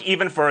New York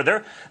even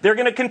further, they're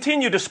going to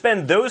continue to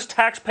spend those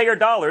taxpayer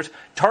dollars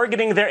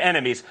targeting their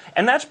enemies.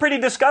 And that's pretty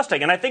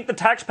disgusting. And I think the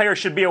taxpayers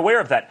should be aware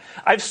of that.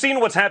 I've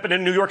seen what's happened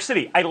in New York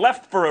City. I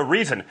left for a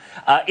reason.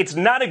 It's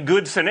not a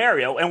good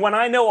scenario. And when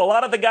I know a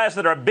lot of the guys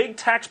that are big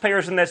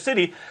taxpayers in that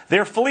city,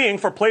 they're fleeing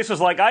for places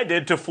like I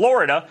did to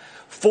Florida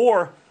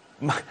for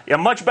a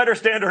much better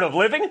standard of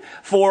living,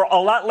 for a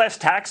lot less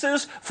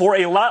taxes, for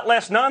a lot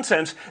less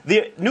nonsense.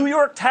 The New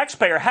York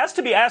taxpayer has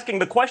to be asking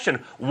the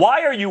question,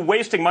 why are you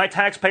wasting my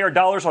taxpayer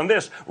dollars on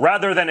this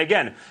rather than,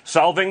 again,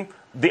 solving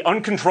the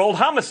uncontrolled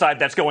homicide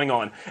that's going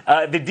on,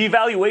 the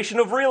devaluation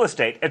of real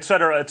estate, et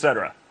cetera, et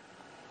cetera.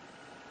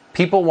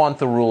 People want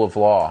the rule of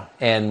law,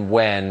 and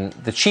when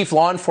the chief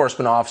law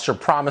enforcement officer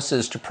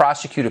promises to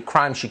prosecute a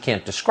crime she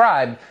can't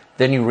describe,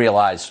 then you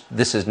realize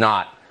this is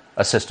not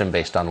a system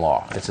based on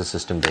law. It's a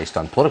system based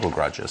on political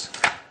grudges.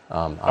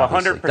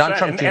 100%. Don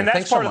Trump Jr., and that's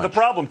thanks so part of the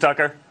problem,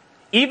 Tucker.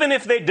 Even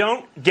if they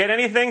don't get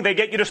anything, they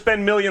get you to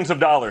spend millions of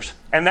dollars.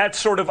 And that's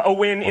sort of a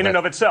win in and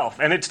of itself.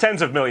 And it's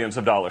tens of millions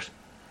of dollars.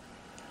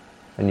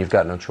 And you've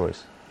got no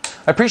choice.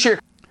 I appreciate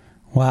your...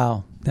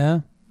 Wow.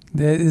 Yeah.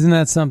 Isn't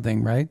that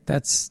something, right?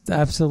 That's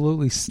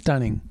absolutely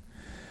stunning.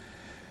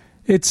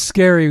 It's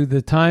scary.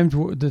 The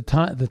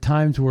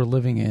times we're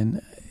living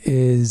in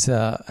is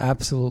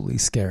absolutely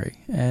scary,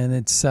 and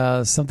it's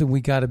something we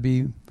got to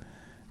be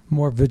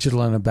more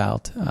vigilant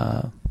about.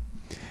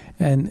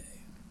 And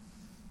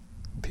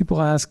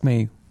people ask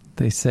me,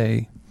 they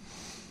say,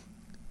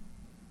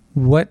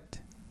 "What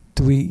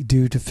do we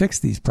do to fix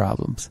these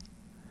problems?"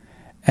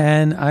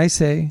 And I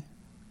say,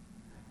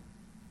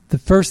 the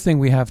first thing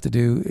we have to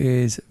do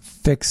is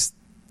fix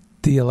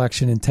the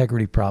election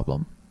integrity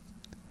problem.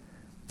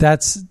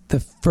 That's the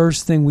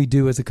first thing we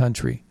do as a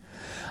country.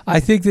 I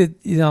think that,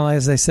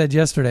 as I said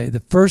yesterday,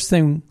 the first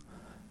thing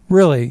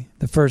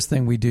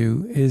we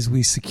do is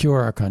we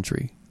secure our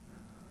country.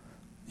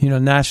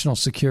 National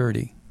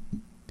security.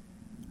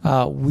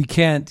 We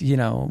can't,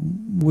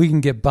 we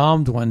can get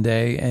bombed one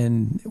day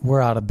and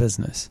we're out of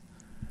business,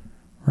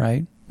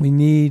 right? We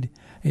need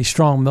a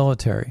strong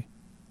military.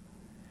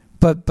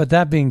 But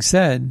that being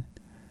said,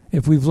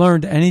 if we've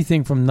learned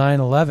anything from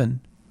 9/11,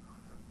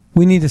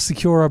 we need to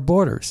secure our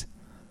borders.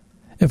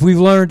 If we've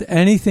learned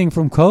anything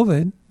from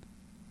COVID,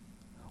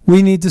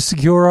 We need to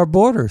secure our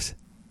borders.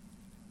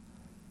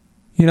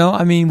 You know,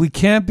 I mean, we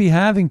can't be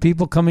having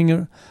people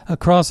coming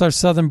across our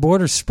southern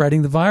borders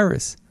spreading the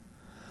virus.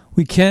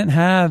 We can't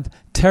have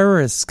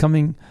terrorists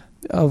coming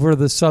over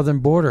the southern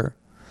border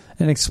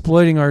and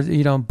exploiting our,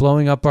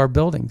 blowing up our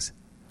buildings.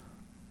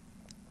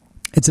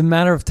 It's a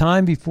matter of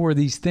time before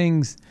these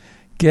things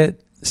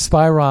get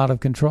spiral out of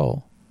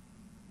control.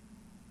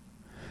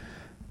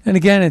 And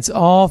again, it's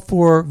all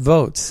for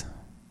votes.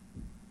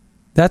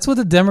 That's what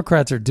the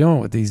Democrats are doing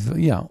with these,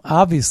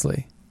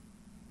 obviously.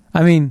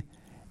 I mean,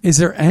 is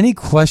there any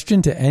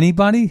question to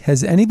anybody?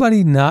 Has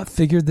anybody not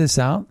figured this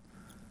out?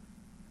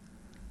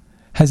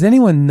 Has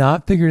anyone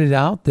not figured it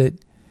out that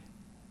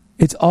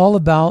it's all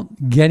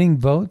about getting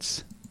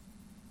votes?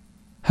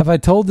 Have I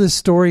told this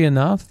story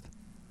enough?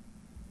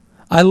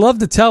 I love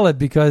to tell it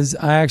because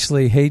I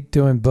actually hate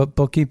doing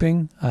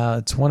bookkeeping.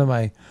 It's one of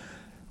my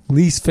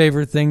least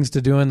favorite things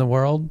to do in the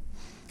world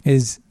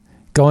is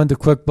go into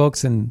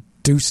QuickBooks and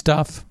do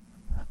stuff.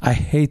 I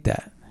hate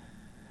that.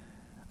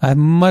 I'd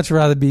much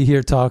rather be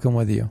here talking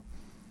with you.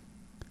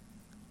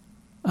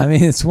 I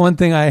mean, it's one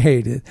thing I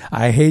hate.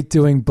 I hate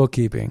doing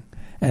bookkeeping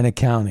and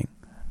accounting.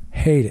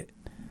 Hate it.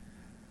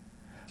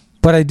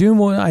 But I do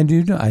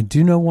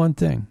know one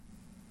thing.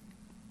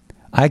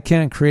 I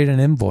can't create an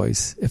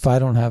invoice if I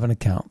don't have an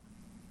account.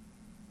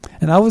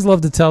 And I always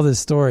love to tell this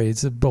story.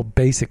 It's a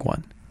basic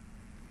one.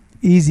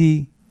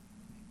 Easy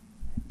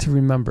to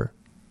remember.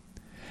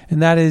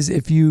 And that is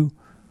if you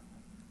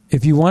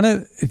want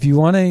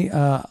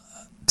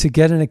to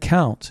get an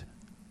account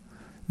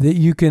that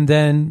you can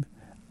then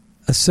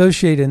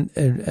associate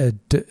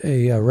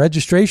a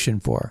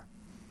registration for,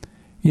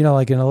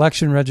 like an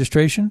election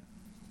registration.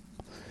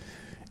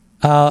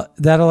 That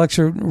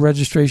election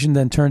registration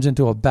then turns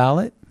into a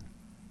ballot,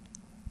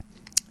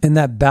 and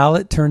that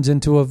ballot turns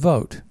into a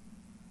vote.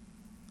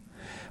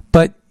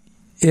 But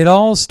it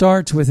all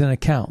starts with an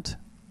account.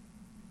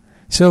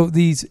 So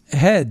these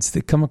heads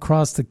that come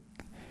across the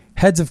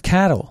heads of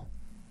cattle,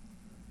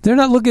 they're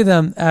not looking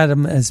at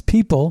them as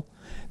people.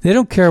 They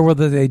don't care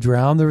whether they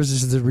drown. There was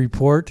just a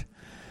report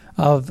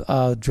of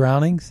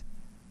drownings.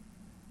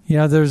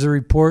 There's a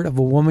report of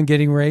a woman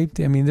getting raped.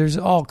 I mean, there's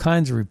all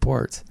kinds of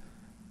reports.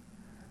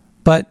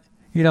 But,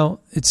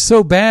 it's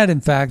so bad,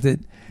 in fact, that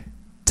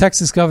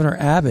Texas Governor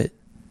Abbott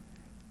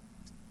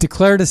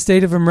declared a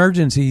state of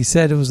emergency. He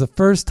said it was the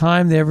first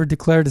time they ever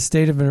declared a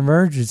state of an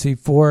emergency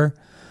for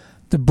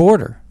the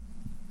border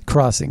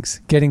crossings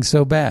getting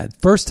so bad.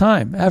 First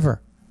time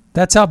ever.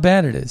 That's how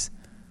bad it is.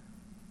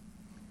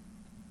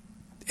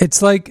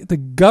 It's like the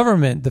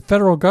government, the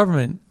federal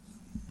government,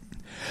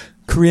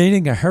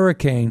 creating a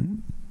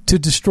hurricane to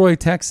destroy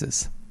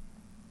Texas.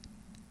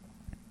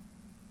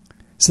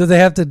 So they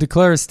have to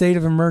declare a state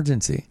of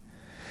emergency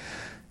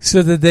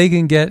so that they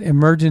can get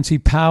emergency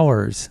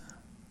powers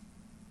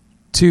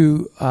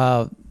to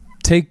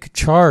take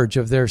charge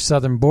of their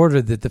southern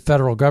border that the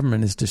federal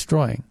government is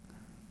destroying.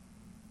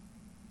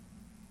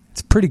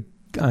 It's pretty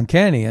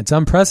uncanny. It's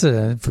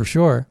unprecedented for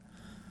sure.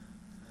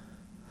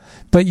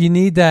 But you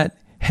need that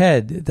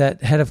head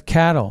of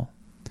cattle.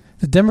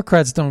 The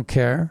Democrats don't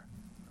care,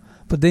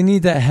 but they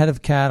need that head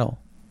of cattle.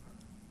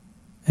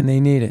 And they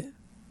need it.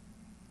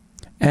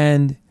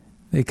 And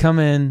they come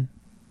in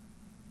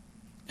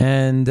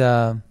and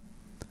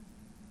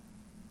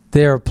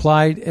they're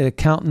applied an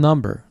account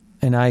number,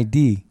 an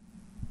ID.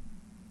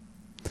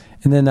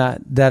 And then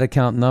that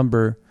account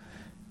number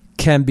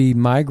can be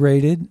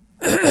migrated,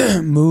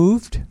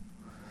 moved.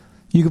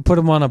 You can put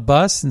them on a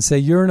bus and say,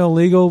 you're an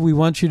illegal. We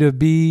want you to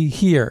be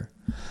here.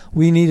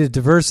 We need to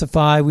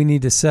diversify. We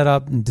need to set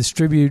up and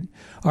distribute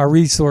our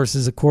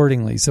resources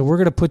accordingly. So we're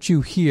going to put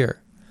you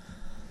here.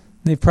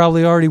 They've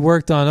probably already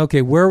worked on,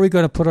 okay, where are we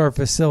going to put our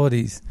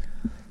facilities?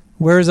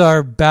 Where's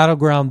our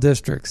battleground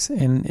districts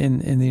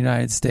in the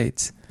United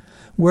States?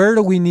 Where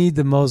do we need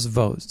the most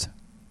votes?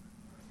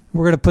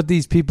 We're going to put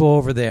these people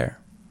over there.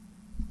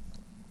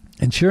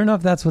 And sure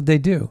enough, that's what they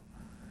do.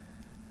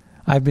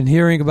 I've been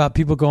hearing about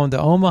people going to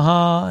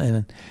Omaha,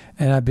 and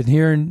I've been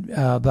hearing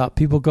about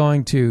people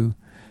going to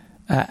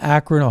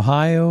Akron,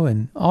 Ohio,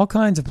 and all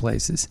kinds of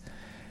places.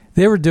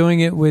 They were doing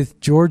it with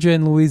Georgia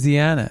and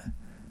Louisiana,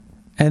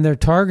 and they're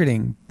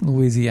targeting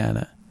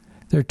Louisiana.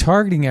 They're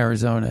targeting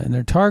Arizona, and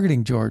they're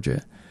targeting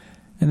Georgia,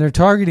 and they're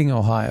targeting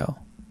Ohio.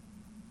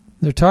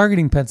 They're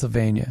targeting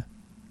Pennsylvania.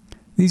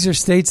 These are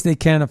states they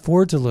can't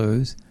afford to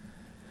lose.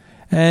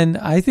 And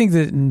I think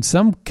that in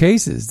some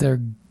cases,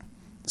 they're,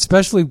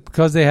 especially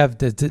because you have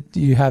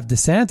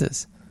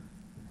DeSantis,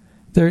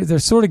 they're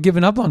sort of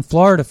giving up on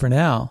Florida for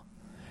now.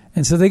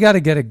 And so they got to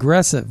get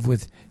aggressive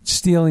with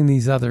stealing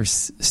these other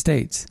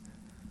states.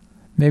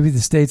 Maybe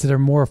the states that are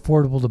more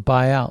affordable to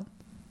buy out.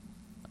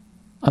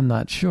 I'm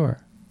not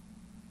sure.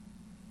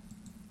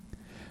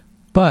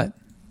 But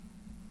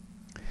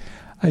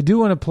I do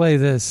want to play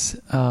this.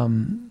 I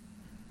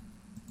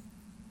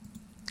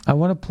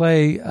want to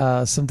play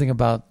something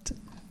about,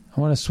 I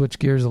want to switch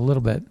gears a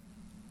little bit.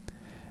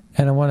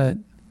 And I want to,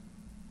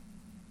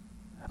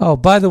 oh,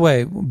 by the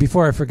way,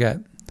 before I forget,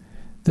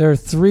 there are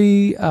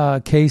 3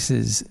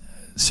 cases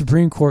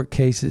Supreme Court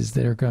cases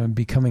that are going to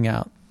be coming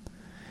out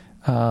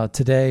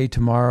today,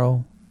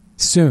 tomorrow,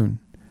 soon.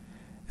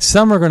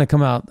 Some are going to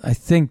come out, I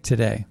think,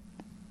 today.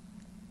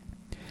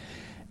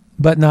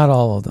 But not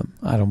all of them,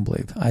 I don't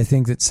believe. I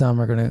think that some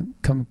are going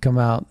to come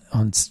out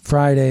on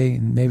Friday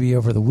and maybe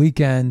over the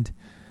weekend.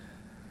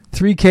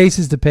 3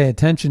 cases to pay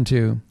attention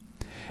to.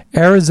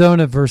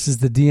 Arizona versus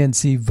the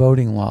DNC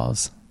voting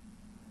laws.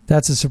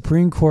 That's a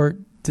Supreme Court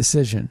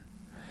decision.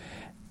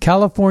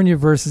 California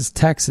versus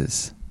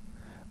Texas.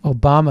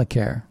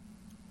 Obamacare.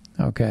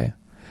 Okay.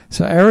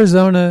 So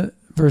Arizona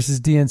versus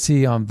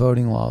DNC on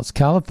voting laws.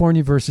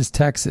 California versus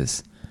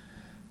Texas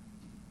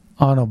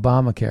on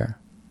Obamacare.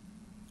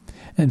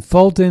 And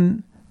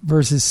Fulton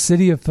versus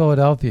City of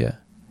Philadelphia,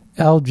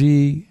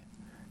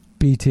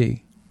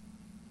 LGBT.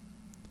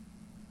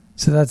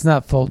 So that's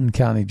not Fulton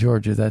County,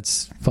 Georgia.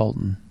 That's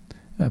Fulton,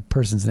 a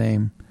person's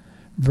name,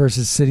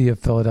 versus City of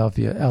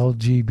Philadelphia,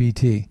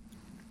 LGBT.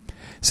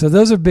 So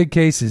those are big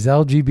cases,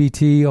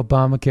 LGBT,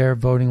 Obamacare,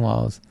 voting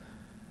laws.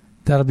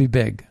 That'll be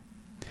big.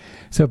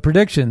 So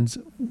predictions,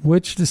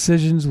 which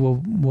decisions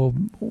will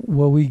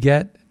we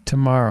get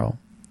tomorrow?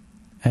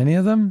 Any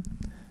of them?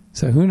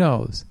 So who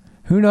knows?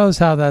 Who knows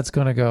how that's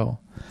going to go?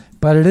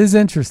 But it is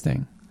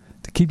interesting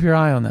to keep your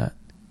eye on that.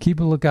 Keep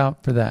a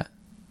lookout for that.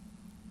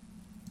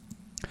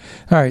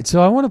 All right,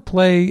 so I want to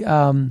play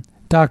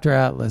Dr.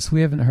 Atlas. We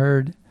haven't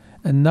heard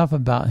enough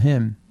about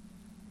him.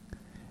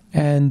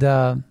 And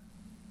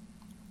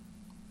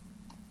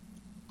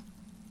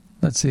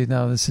let's see.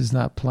 No, this is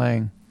not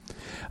playing.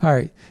 All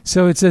right,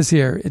 so it says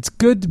here, it's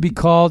good to be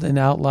called an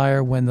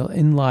outlier when the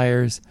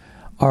inliers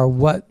are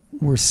what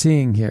we're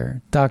seeing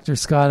here. Dr.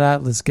 Scott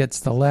Atlas gets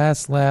the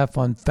last laugh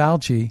on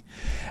Fauci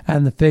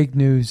and the fake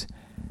news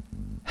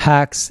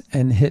hacks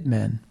and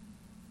hitmen.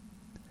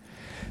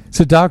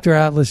 So Dr.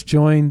 Atlas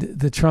joined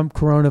the Trump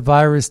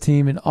coronavirus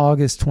team in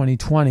August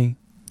 2020.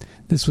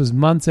 This was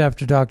months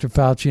after Dr.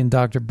 Fauci and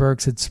Dr.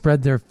 Birx had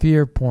spread their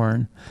fear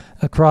porn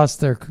across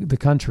the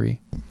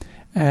country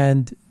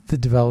and the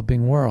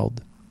developing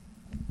world.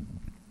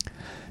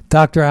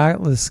 Dr.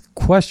 Atlas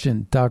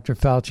questioned Dr.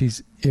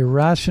 Fauci's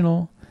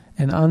irrational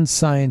and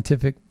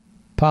unscientific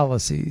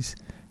policies.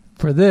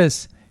 For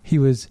this, he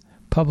was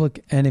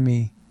public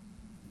enemy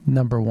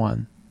number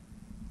 1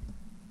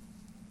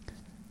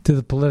 to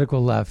the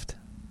political left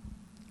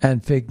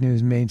and fake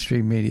news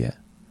mainstream media.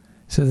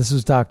 So this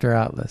was Dr.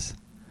 Atlas.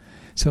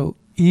 So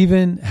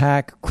even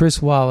hack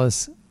Chris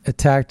Wallace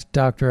attacked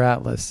Dr.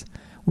 Atlas,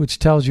 which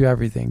tells you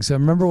everything. So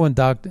remember when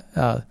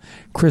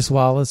Chris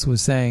Wallace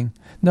was saying,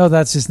 no,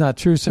 that's just not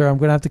true, sir. I'm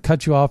going to have to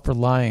cut you off for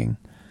lying.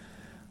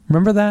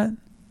 Remember that?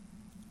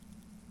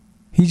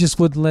 He just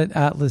wouldn't let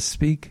Atlas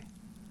speak.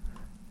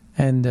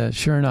 And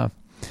sure enough.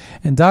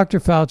 And Dr.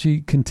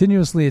 Fauci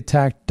continuously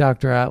attacked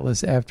Dr.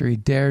 Atlas after he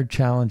dared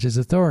challenge his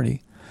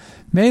authority.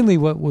 Mainly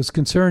what was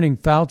concerning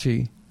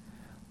Fauci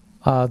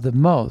the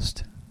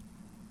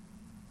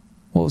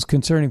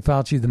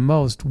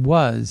most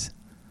was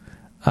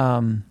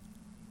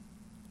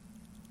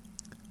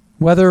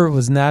whether it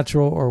was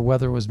natural or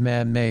whether it was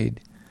man-made.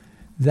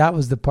 That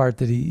was the part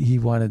that he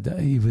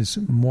was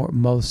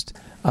most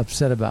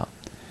upset about.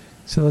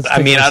 So let's take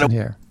a listen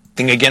here.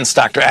 Against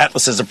Dr.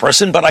 Atlas as a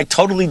person, but I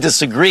totally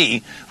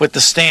disagree with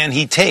the stand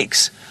he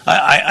takes.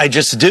 I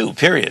just do,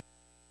 period.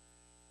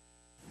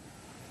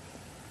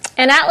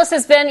 And Atlas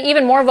has been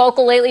even more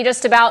vocal lately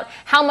just about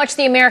how much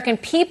the American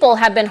people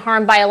have been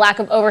harmed by a lack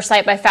of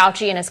oversight by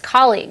Fauci and his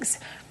colleagues.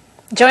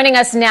 Joining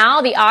us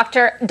now, the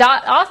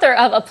author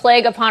of A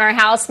Plague Upon Our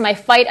House, My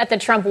Fight at the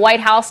Trump White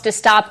House to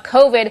Stop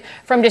COVID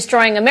from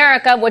Destroying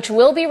America, which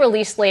will be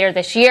released later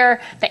this year.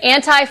 The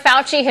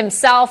anti-Fauci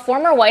himself,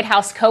 former White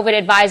House COVID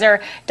advisor,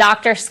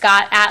 Dr.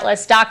 Scott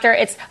Atlas. Doctor,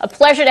 it's a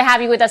pleasure to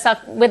have you with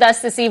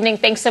us this evening.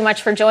 Thanks so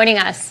much for joining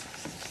us.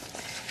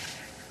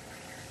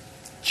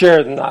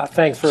 Sure,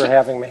 thanks for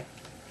having me.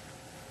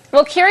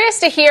 Well, curious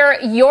to hear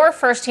your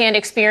firsthand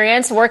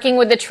experience working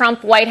with the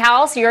Trump White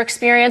House, your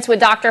experience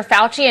with Dr.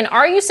 Fauci, and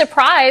are you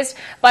surprised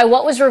by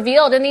what was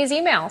revealed in these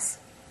emails?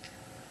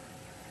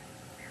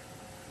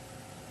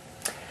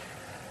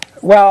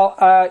 Well,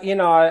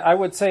 I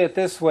would say it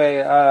this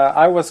way.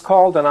 I was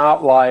called an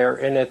outlier,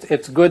 and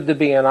it's good to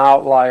be an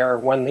outlier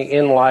when the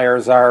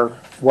inliers are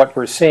what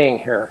we're seeing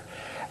here.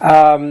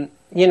 A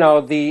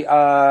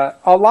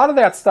lot of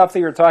that stuff that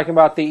you're talking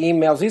about, the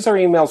emails, these are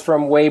emails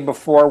from way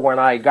before when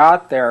I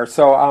got there.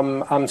 So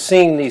I'm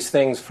seeing these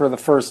things for the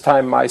first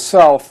time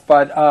myself.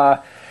 But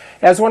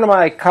as one of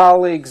my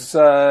colleagues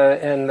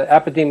and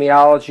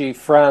epidemiology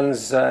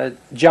friends,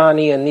 John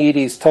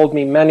Ioannidis, told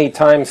me many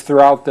times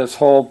throughout this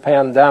whole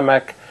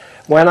pandemic,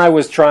 when I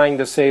was trying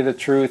to say the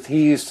truth,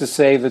 he used to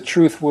say the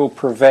truth will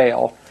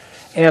prevail.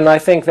 And I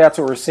think that's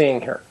what we're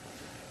seeing here.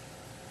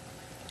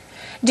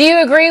 Do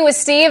you agree with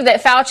Steve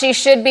that Fauci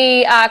should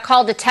be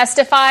called to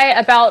testify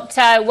about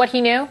what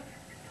he knew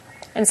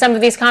in some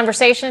of these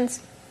conversations?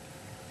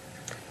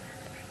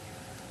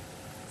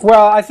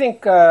 Well, I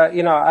think, I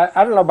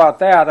don't know about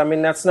that. I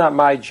mean, that's not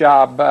my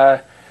job.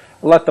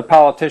 let the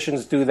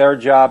politicians do their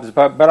jobs.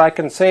 But I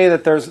can say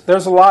that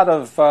there's a lot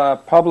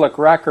of public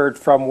record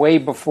from way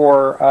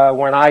before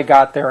when I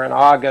got there in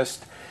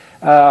August,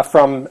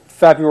 from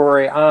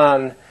February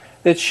on,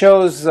 that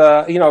shows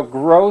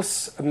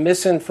gross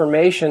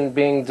misinformation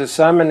being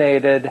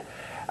disseminated,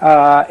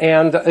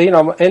 and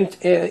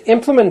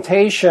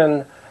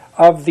implementation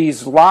of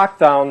these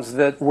lockdowns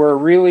that were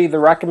really the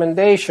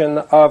recommendation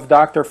of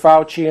Dr.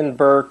 Fauci and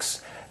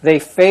Birx. They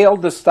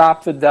failed to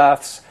stop the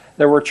deaths.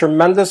 There were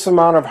tremendous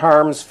amount of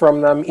harms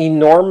from them,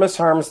 enormous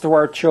harms to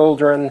our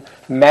children,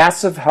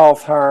 massive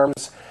health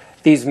harms.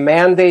 These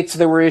mandates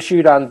that were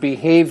issued on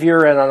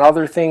behavior and on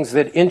other things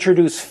that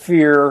introduce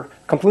fear,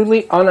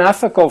 completely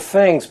unethical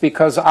things,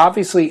 because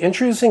obviously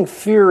introducing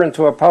fear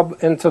into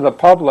the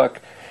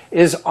public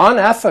is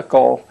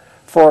unethical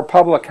for a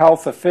public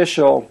health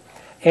official.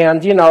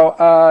 And,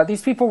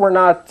 these people were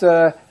not,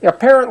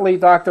 apparently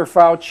Dr.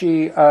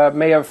 Fauci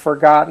may have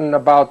forgotten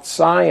about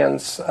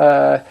science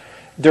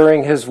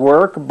during his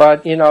work,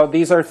 but,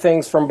 these are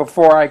things from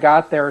before I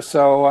got there,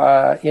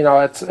 so,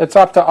 it's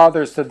up to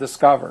others to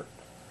discover.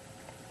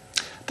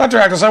 Dr.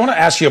 Ackles, I want to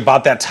ask you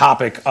about that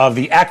topic of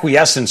the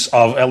acquiescence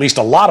of at least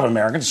a lot of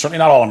Americans, certainly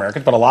not all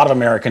Americans, but a lot of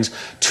Americans,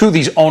 to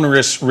these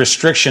onerous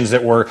restrictions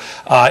that were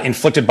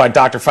inflicted by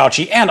Dr.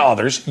 Fauci and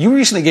others. You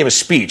recently gave a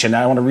speech, and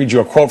I want to read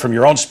you a quote from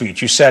your own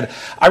speech. You said,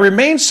 "I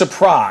remain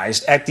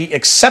surprised at the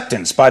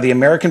acceptance by the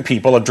American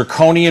people of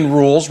draconian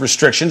rules,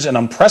 restrictions, and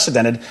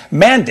unprecedented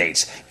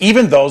mandates,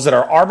 even those that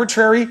are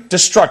arbitrary,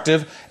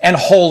 destructive, and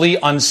wholly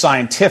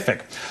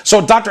unscientific."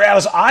 So, Dr.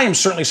 Atlas, I am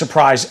certainly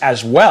surprised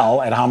as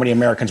well at how many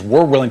Americans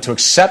were willing to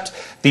accept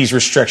these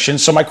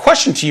restrictions. So my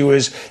question to you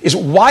is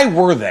why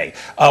were they?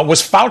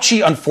 Was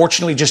Fauci,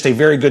 unfortunately, just a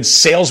very good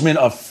salesman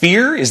of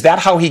fear? Is that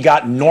how he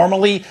got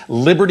normally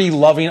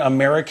liberty-loving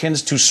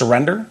Americans to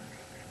surrender?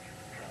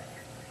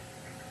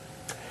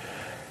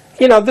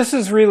 This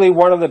is really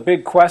one of the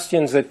big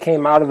questions that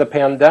came out of the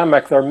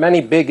pandemic. There are many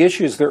big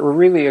issues that were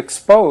really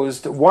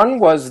exposed. One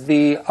was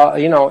the,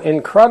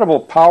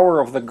 incredible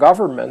power of the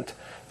government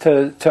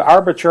to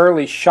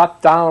arbitrarily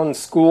shut down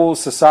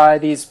schools,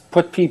 societies,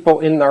 put people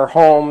in their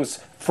homes,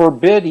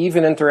 forbid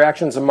even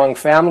interactions among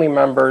family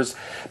members.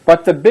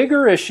 But the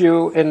bigger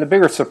issue and the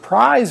bigger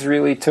surprise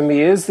really to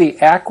me is the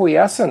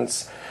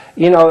acquiescence,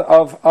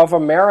 of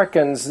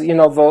Americans,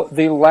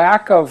 the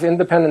lack of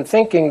independent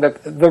thinking.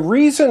 The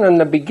reason in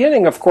the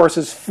beginning, of course,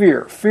 is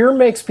fear. Fear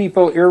makes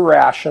people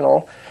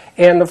irrational.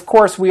 And of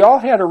course, we all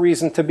had a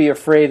reason to be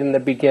afraid in the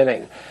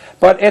beginning.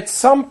 But at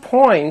some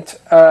point,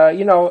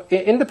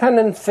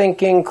 independent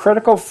thinking,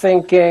 critical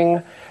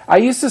thinking, I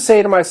used to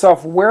say to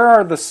myself, where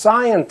are the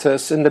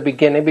scientists in the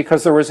beginning?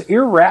 Because there was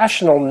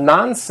irrational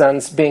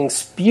nonsense being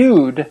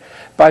spewed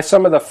by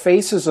some of the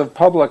faces of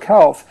public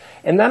health.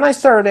 And then I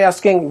started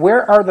asking,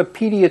 where are the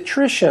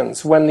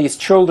pediatricians when these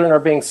children are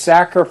being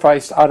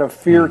sacrificed out of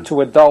fear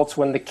to adults,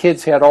 when the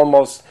kids had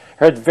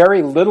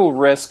very little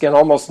risk and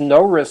almost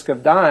no risk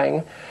of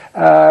dying?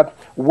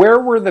 Where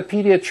were the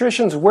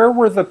pediatricians? Where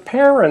were the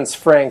parents,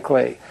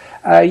 frankly?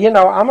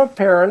 I'm a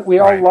parent. We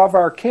all love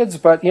our kids,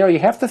 but, you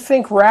have to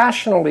think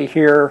rationally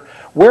here.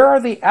 Where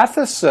are the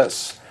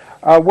ethicists?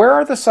 Where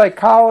are the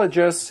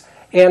psychologists?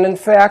 And, in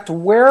fact,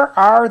 where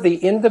are the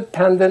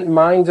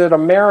independent-minded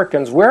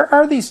Americans? Where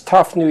are these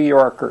tough New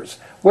Yorkers?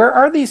 Where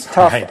are these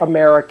tough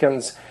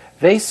Americans?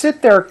 They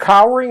sit there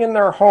cowering in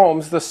their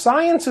homes. The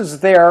science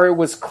is there. It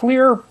was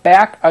clear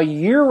back a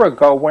year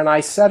ago when I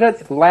said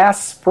it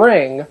last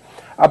spring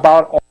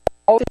about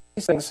all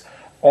these things.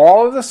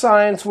 All of the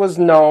science was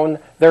known.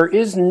 There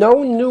is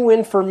no new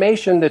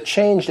information that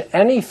changed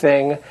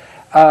anything.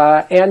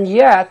 And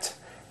yet,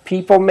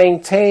 people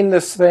maintain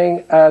this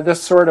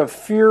sort of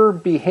fear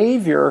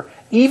behavior,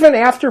 even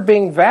after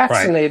being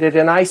vaccinated.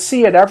 And I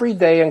see it every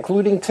day,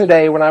 including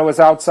today when I was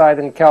outside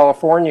in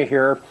California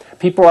here.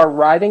 People are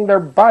riding their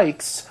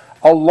bikes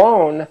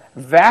alone,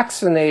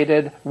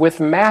 vaccinated with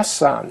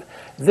masks on.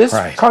 This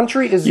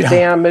country is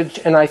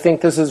damaged, and I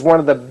think this is one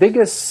of the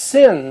biggest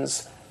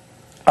sins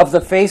of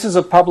the faces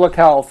of public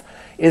health,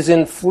 is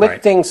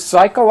inflicting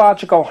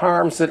psychological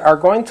harms that are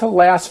going to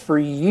last for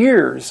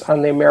years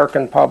on the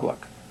American public.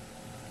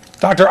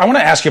 Doctor, I want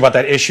to ask you about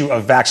that issue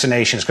of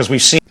vaccinations, because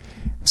we've seen...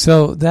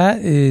 So that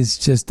is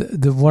just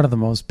one of the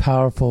most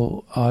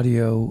powerful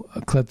audio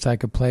clips I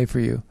could play for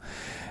you.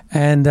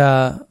 And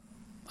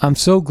I'm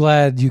so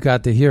glad you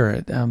got to hear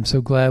it. I'm so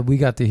glad we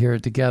got to hear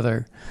it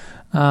together.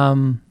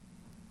 Remember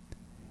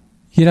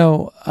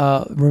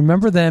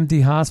the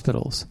empty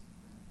hospitals.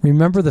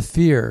 Remember the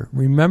fear.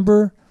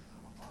 Remember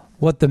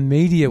what the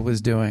media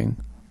was doing.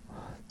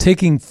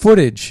 Taking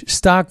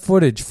stock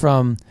footage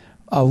from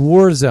a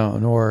war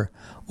zone or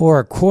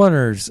a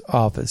coroner's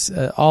office,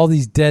 all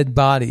these dead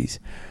bodies,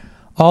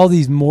 all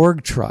these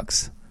morgue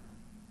trucks.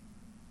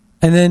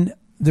 And then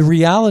the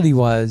reality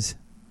was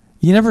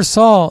you never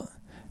saw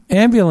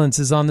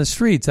ambulances on the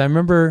streets. I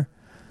remember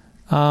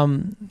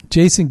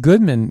Jason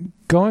Goodman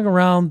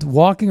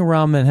walking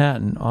around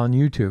Manhattan on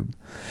YouTube.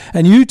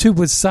 And YouTube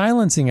was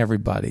silencing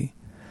everybody.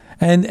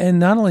 And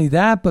not only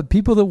that, but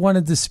people that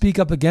wanted to speak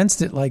up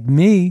against it, like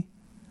me,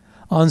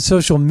 on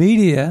social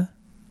media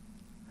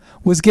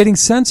was getting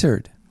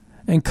censored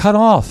and cut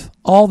off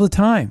all the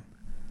time.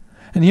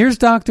 And here's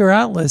Dr.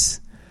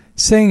 Atlas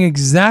saying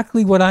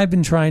exactly what I've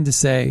been trying to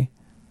say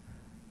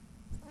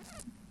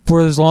for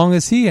as long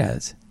as he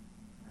has.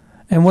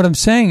 And what I'm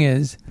saying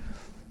is,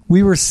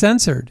 we were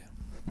censored.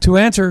 To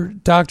answer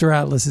Dr.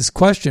 Atlas's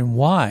question,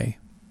 why?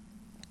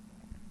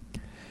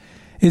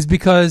 Is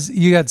because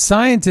you got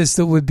scientists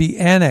that would be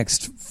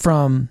annexed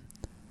from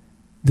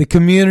the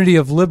community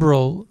of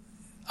liberal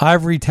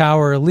ivory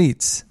tower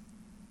elites.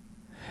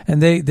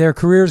 And their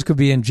careers could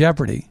be in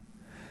jeopardy.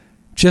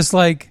 Just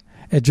like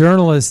a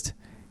journalist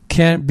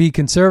can't be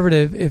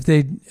conservative if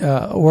they,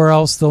 or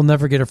else they'll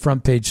never get a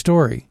front page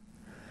story.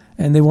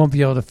 And they won't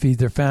be able to feed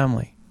their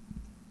family.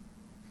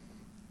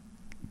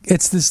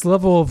 It's this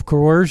level of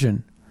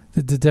coercion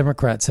that the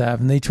Democrats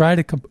have. And they try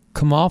to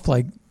come off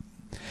like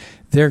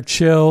they're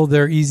chill,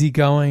 they're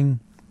easygoing,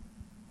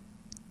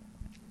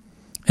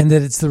 and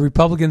that it's the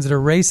Republicans that are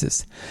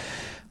racist.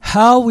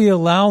 How we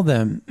allow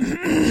them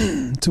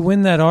to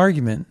win that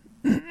argument,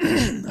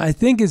 I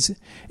think is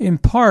in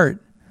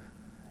part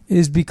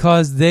is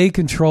because they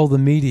control the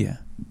media,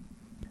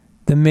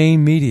 the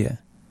main media,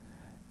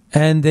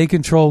 and they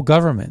control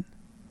government.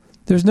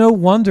 There's no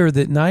wonder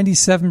that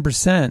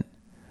 97%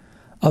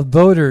 of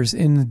voters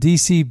in the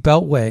D.C.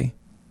 Beltway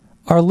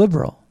are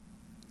liberal.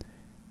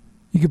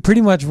 You can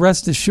pretty much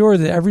rest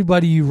assured that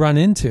everybody you run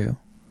into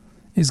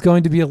is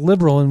going to be a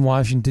liberal in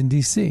Washington,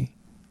 D.C.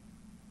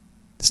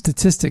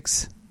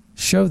 Statistics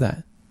show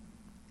that.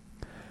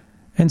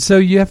 And so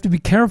you have to be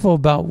careful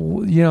about,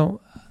 you'll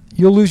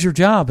lose your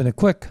job in a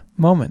quick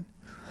moment.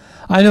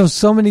 I know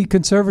so many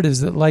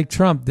conservatives that like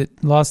Trump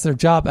that lost their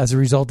job as a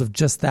result of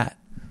just that.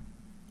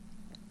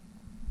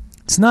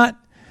 I'm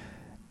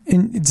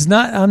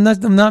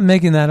not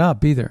making that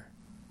up either.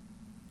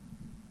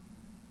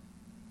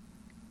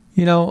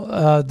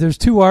 There's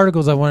two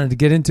articles I wanted to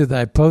get into that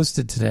I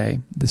posted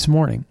this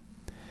morning.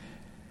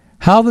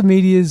 How the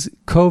media's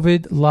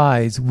COVID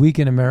lies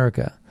weaken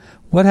America.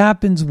 What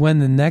happens when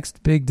the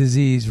next big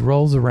disease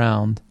rolls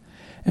around?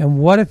 And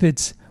what if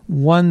it's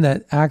one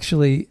that's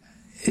actually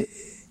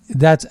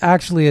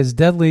as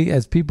deadly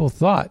as people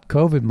thought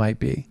COVID might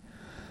be?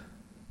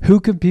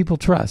 Who can people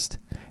trust?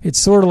 It's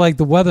sort of like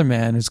the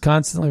weatherman who's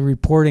constantly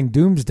reporting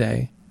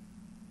doomsday.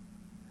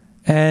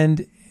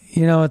 And,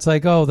 it's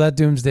like, oh, that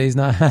doomsday is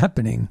not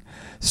happening.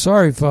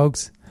 Sorry,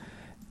 folks.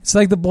 It's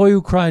like the boy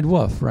who cried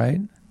wolf, right?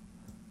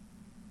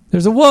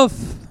 There's a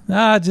wolf.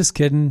 Just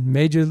kidding.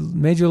 Made you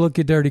look,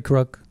 you dirty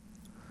crook.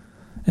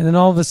 And then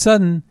all of a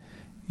sudden,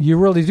 you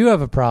really do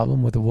have a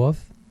problem with the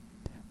wolf.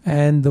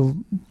 And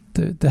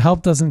the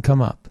help doesn't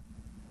come up.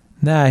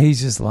 Nah, he's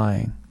just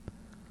lying.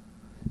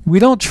 We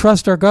don't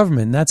trust our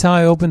government. That's how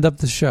I opened up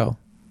the show.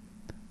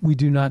 We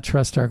do not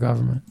trust our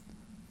government.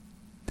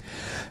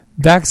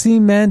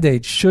 Vaccine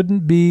mandates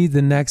shouldn't be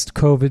the next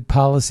COVID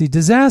policy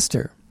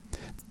disaster.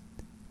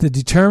 The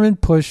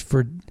determined push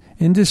for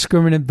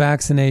indiscriminate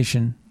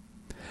vaccination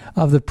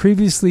of the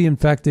previously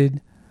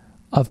infected,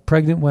 of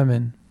pregnant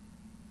women,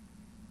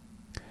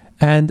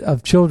 and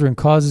of children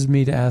causes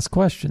me to ask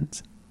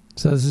questions.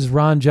 So this is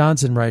Ron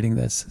Johnson writing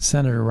this,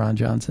 Senator Ron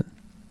Johnson.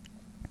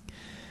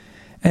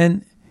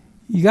 And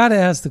you got to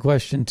ask the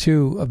question,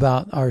 too,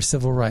 about our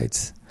civil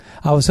rights.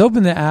 I was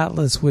hoping that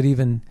Atlas would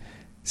even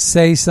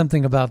say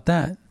something about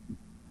that.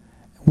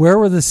 Where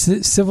were the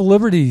civil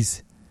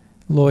liberties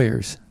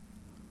lawyers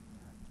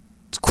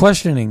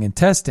questioning and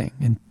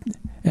testing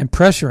and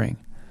pressuring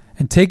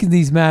and taking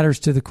these matters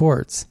to the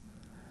courts?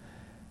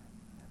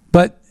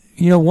 But,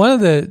 one of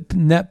the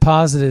net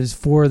positives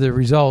for the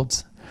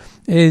results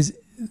is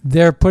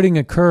they're putting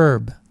a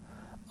curb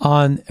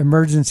on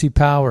emergency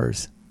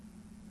powers.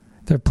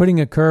 They're putting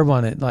a curb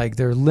on it, like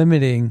they're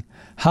limiting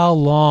how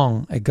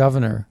long a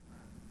governor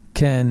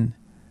can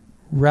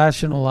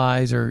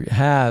rationalize or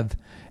have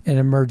an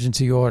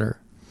emergency order.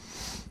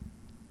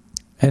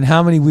 And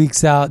how many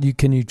weeks out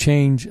can you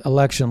change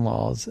election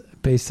laws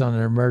based on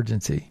an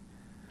emergency.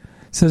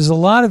 So there's a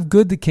lot of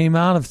good that came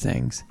out of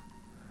things.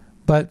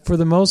 But for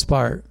the most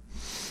part,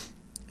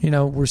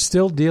 we're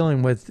still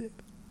dealing with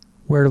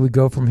where do we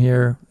go from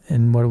here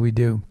and what do we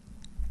do?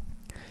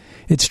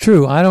 It's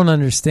true. I don't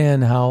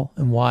understand how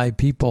and why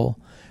people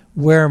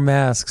wear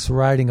masks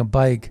riding a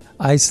bike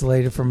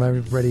isolated from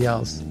everybody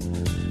else.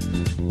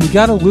 We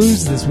got to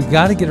lose this. We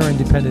got to get our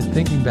independent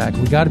thinking back.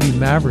 We got to be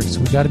mavericks.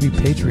 We got to be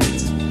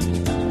patriots.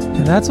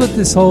 And that's what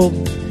this whole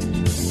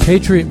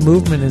patriot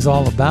movement is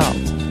all about.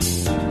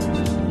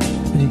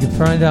 And you can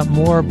find out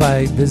more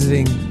by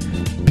visiting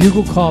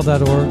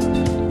buglecall.org,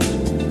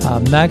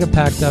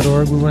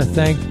 magapack.org. We want to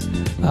thank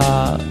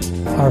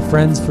our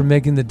friends for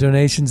making the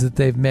donations that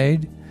they've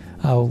made.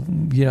 So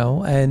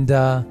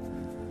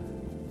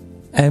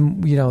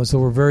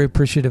we're very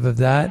appreciative of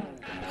that.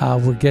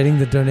 We're getting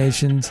the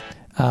donations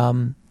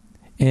in,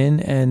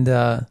 and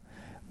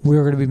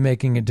we're going to be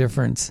making a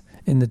difference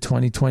in the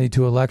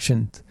 2022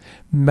 elections,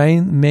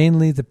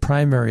 mainly the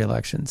primary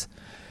elections,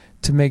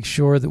 to make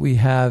sure that we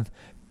have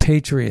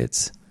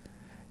patriots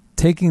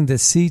taking the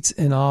seats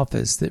in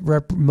office that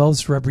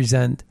most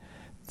represent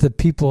the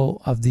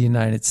people of the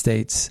United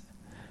States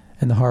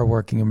and the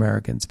hardworking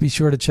Americans. Be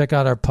sure to check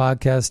out our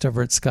podcast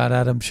over at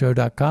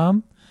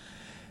scottadamshow.com,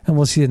 and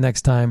we'll see you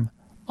next time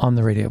on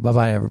the radio.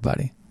 Bye-bye,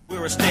 everybody.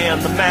 Where I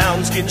stand, the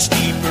mound's getting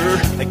steeper.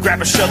 They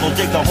grab a shovel,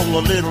 dig the hole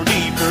a little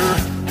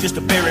deeper, just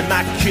to bury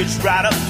my kids right up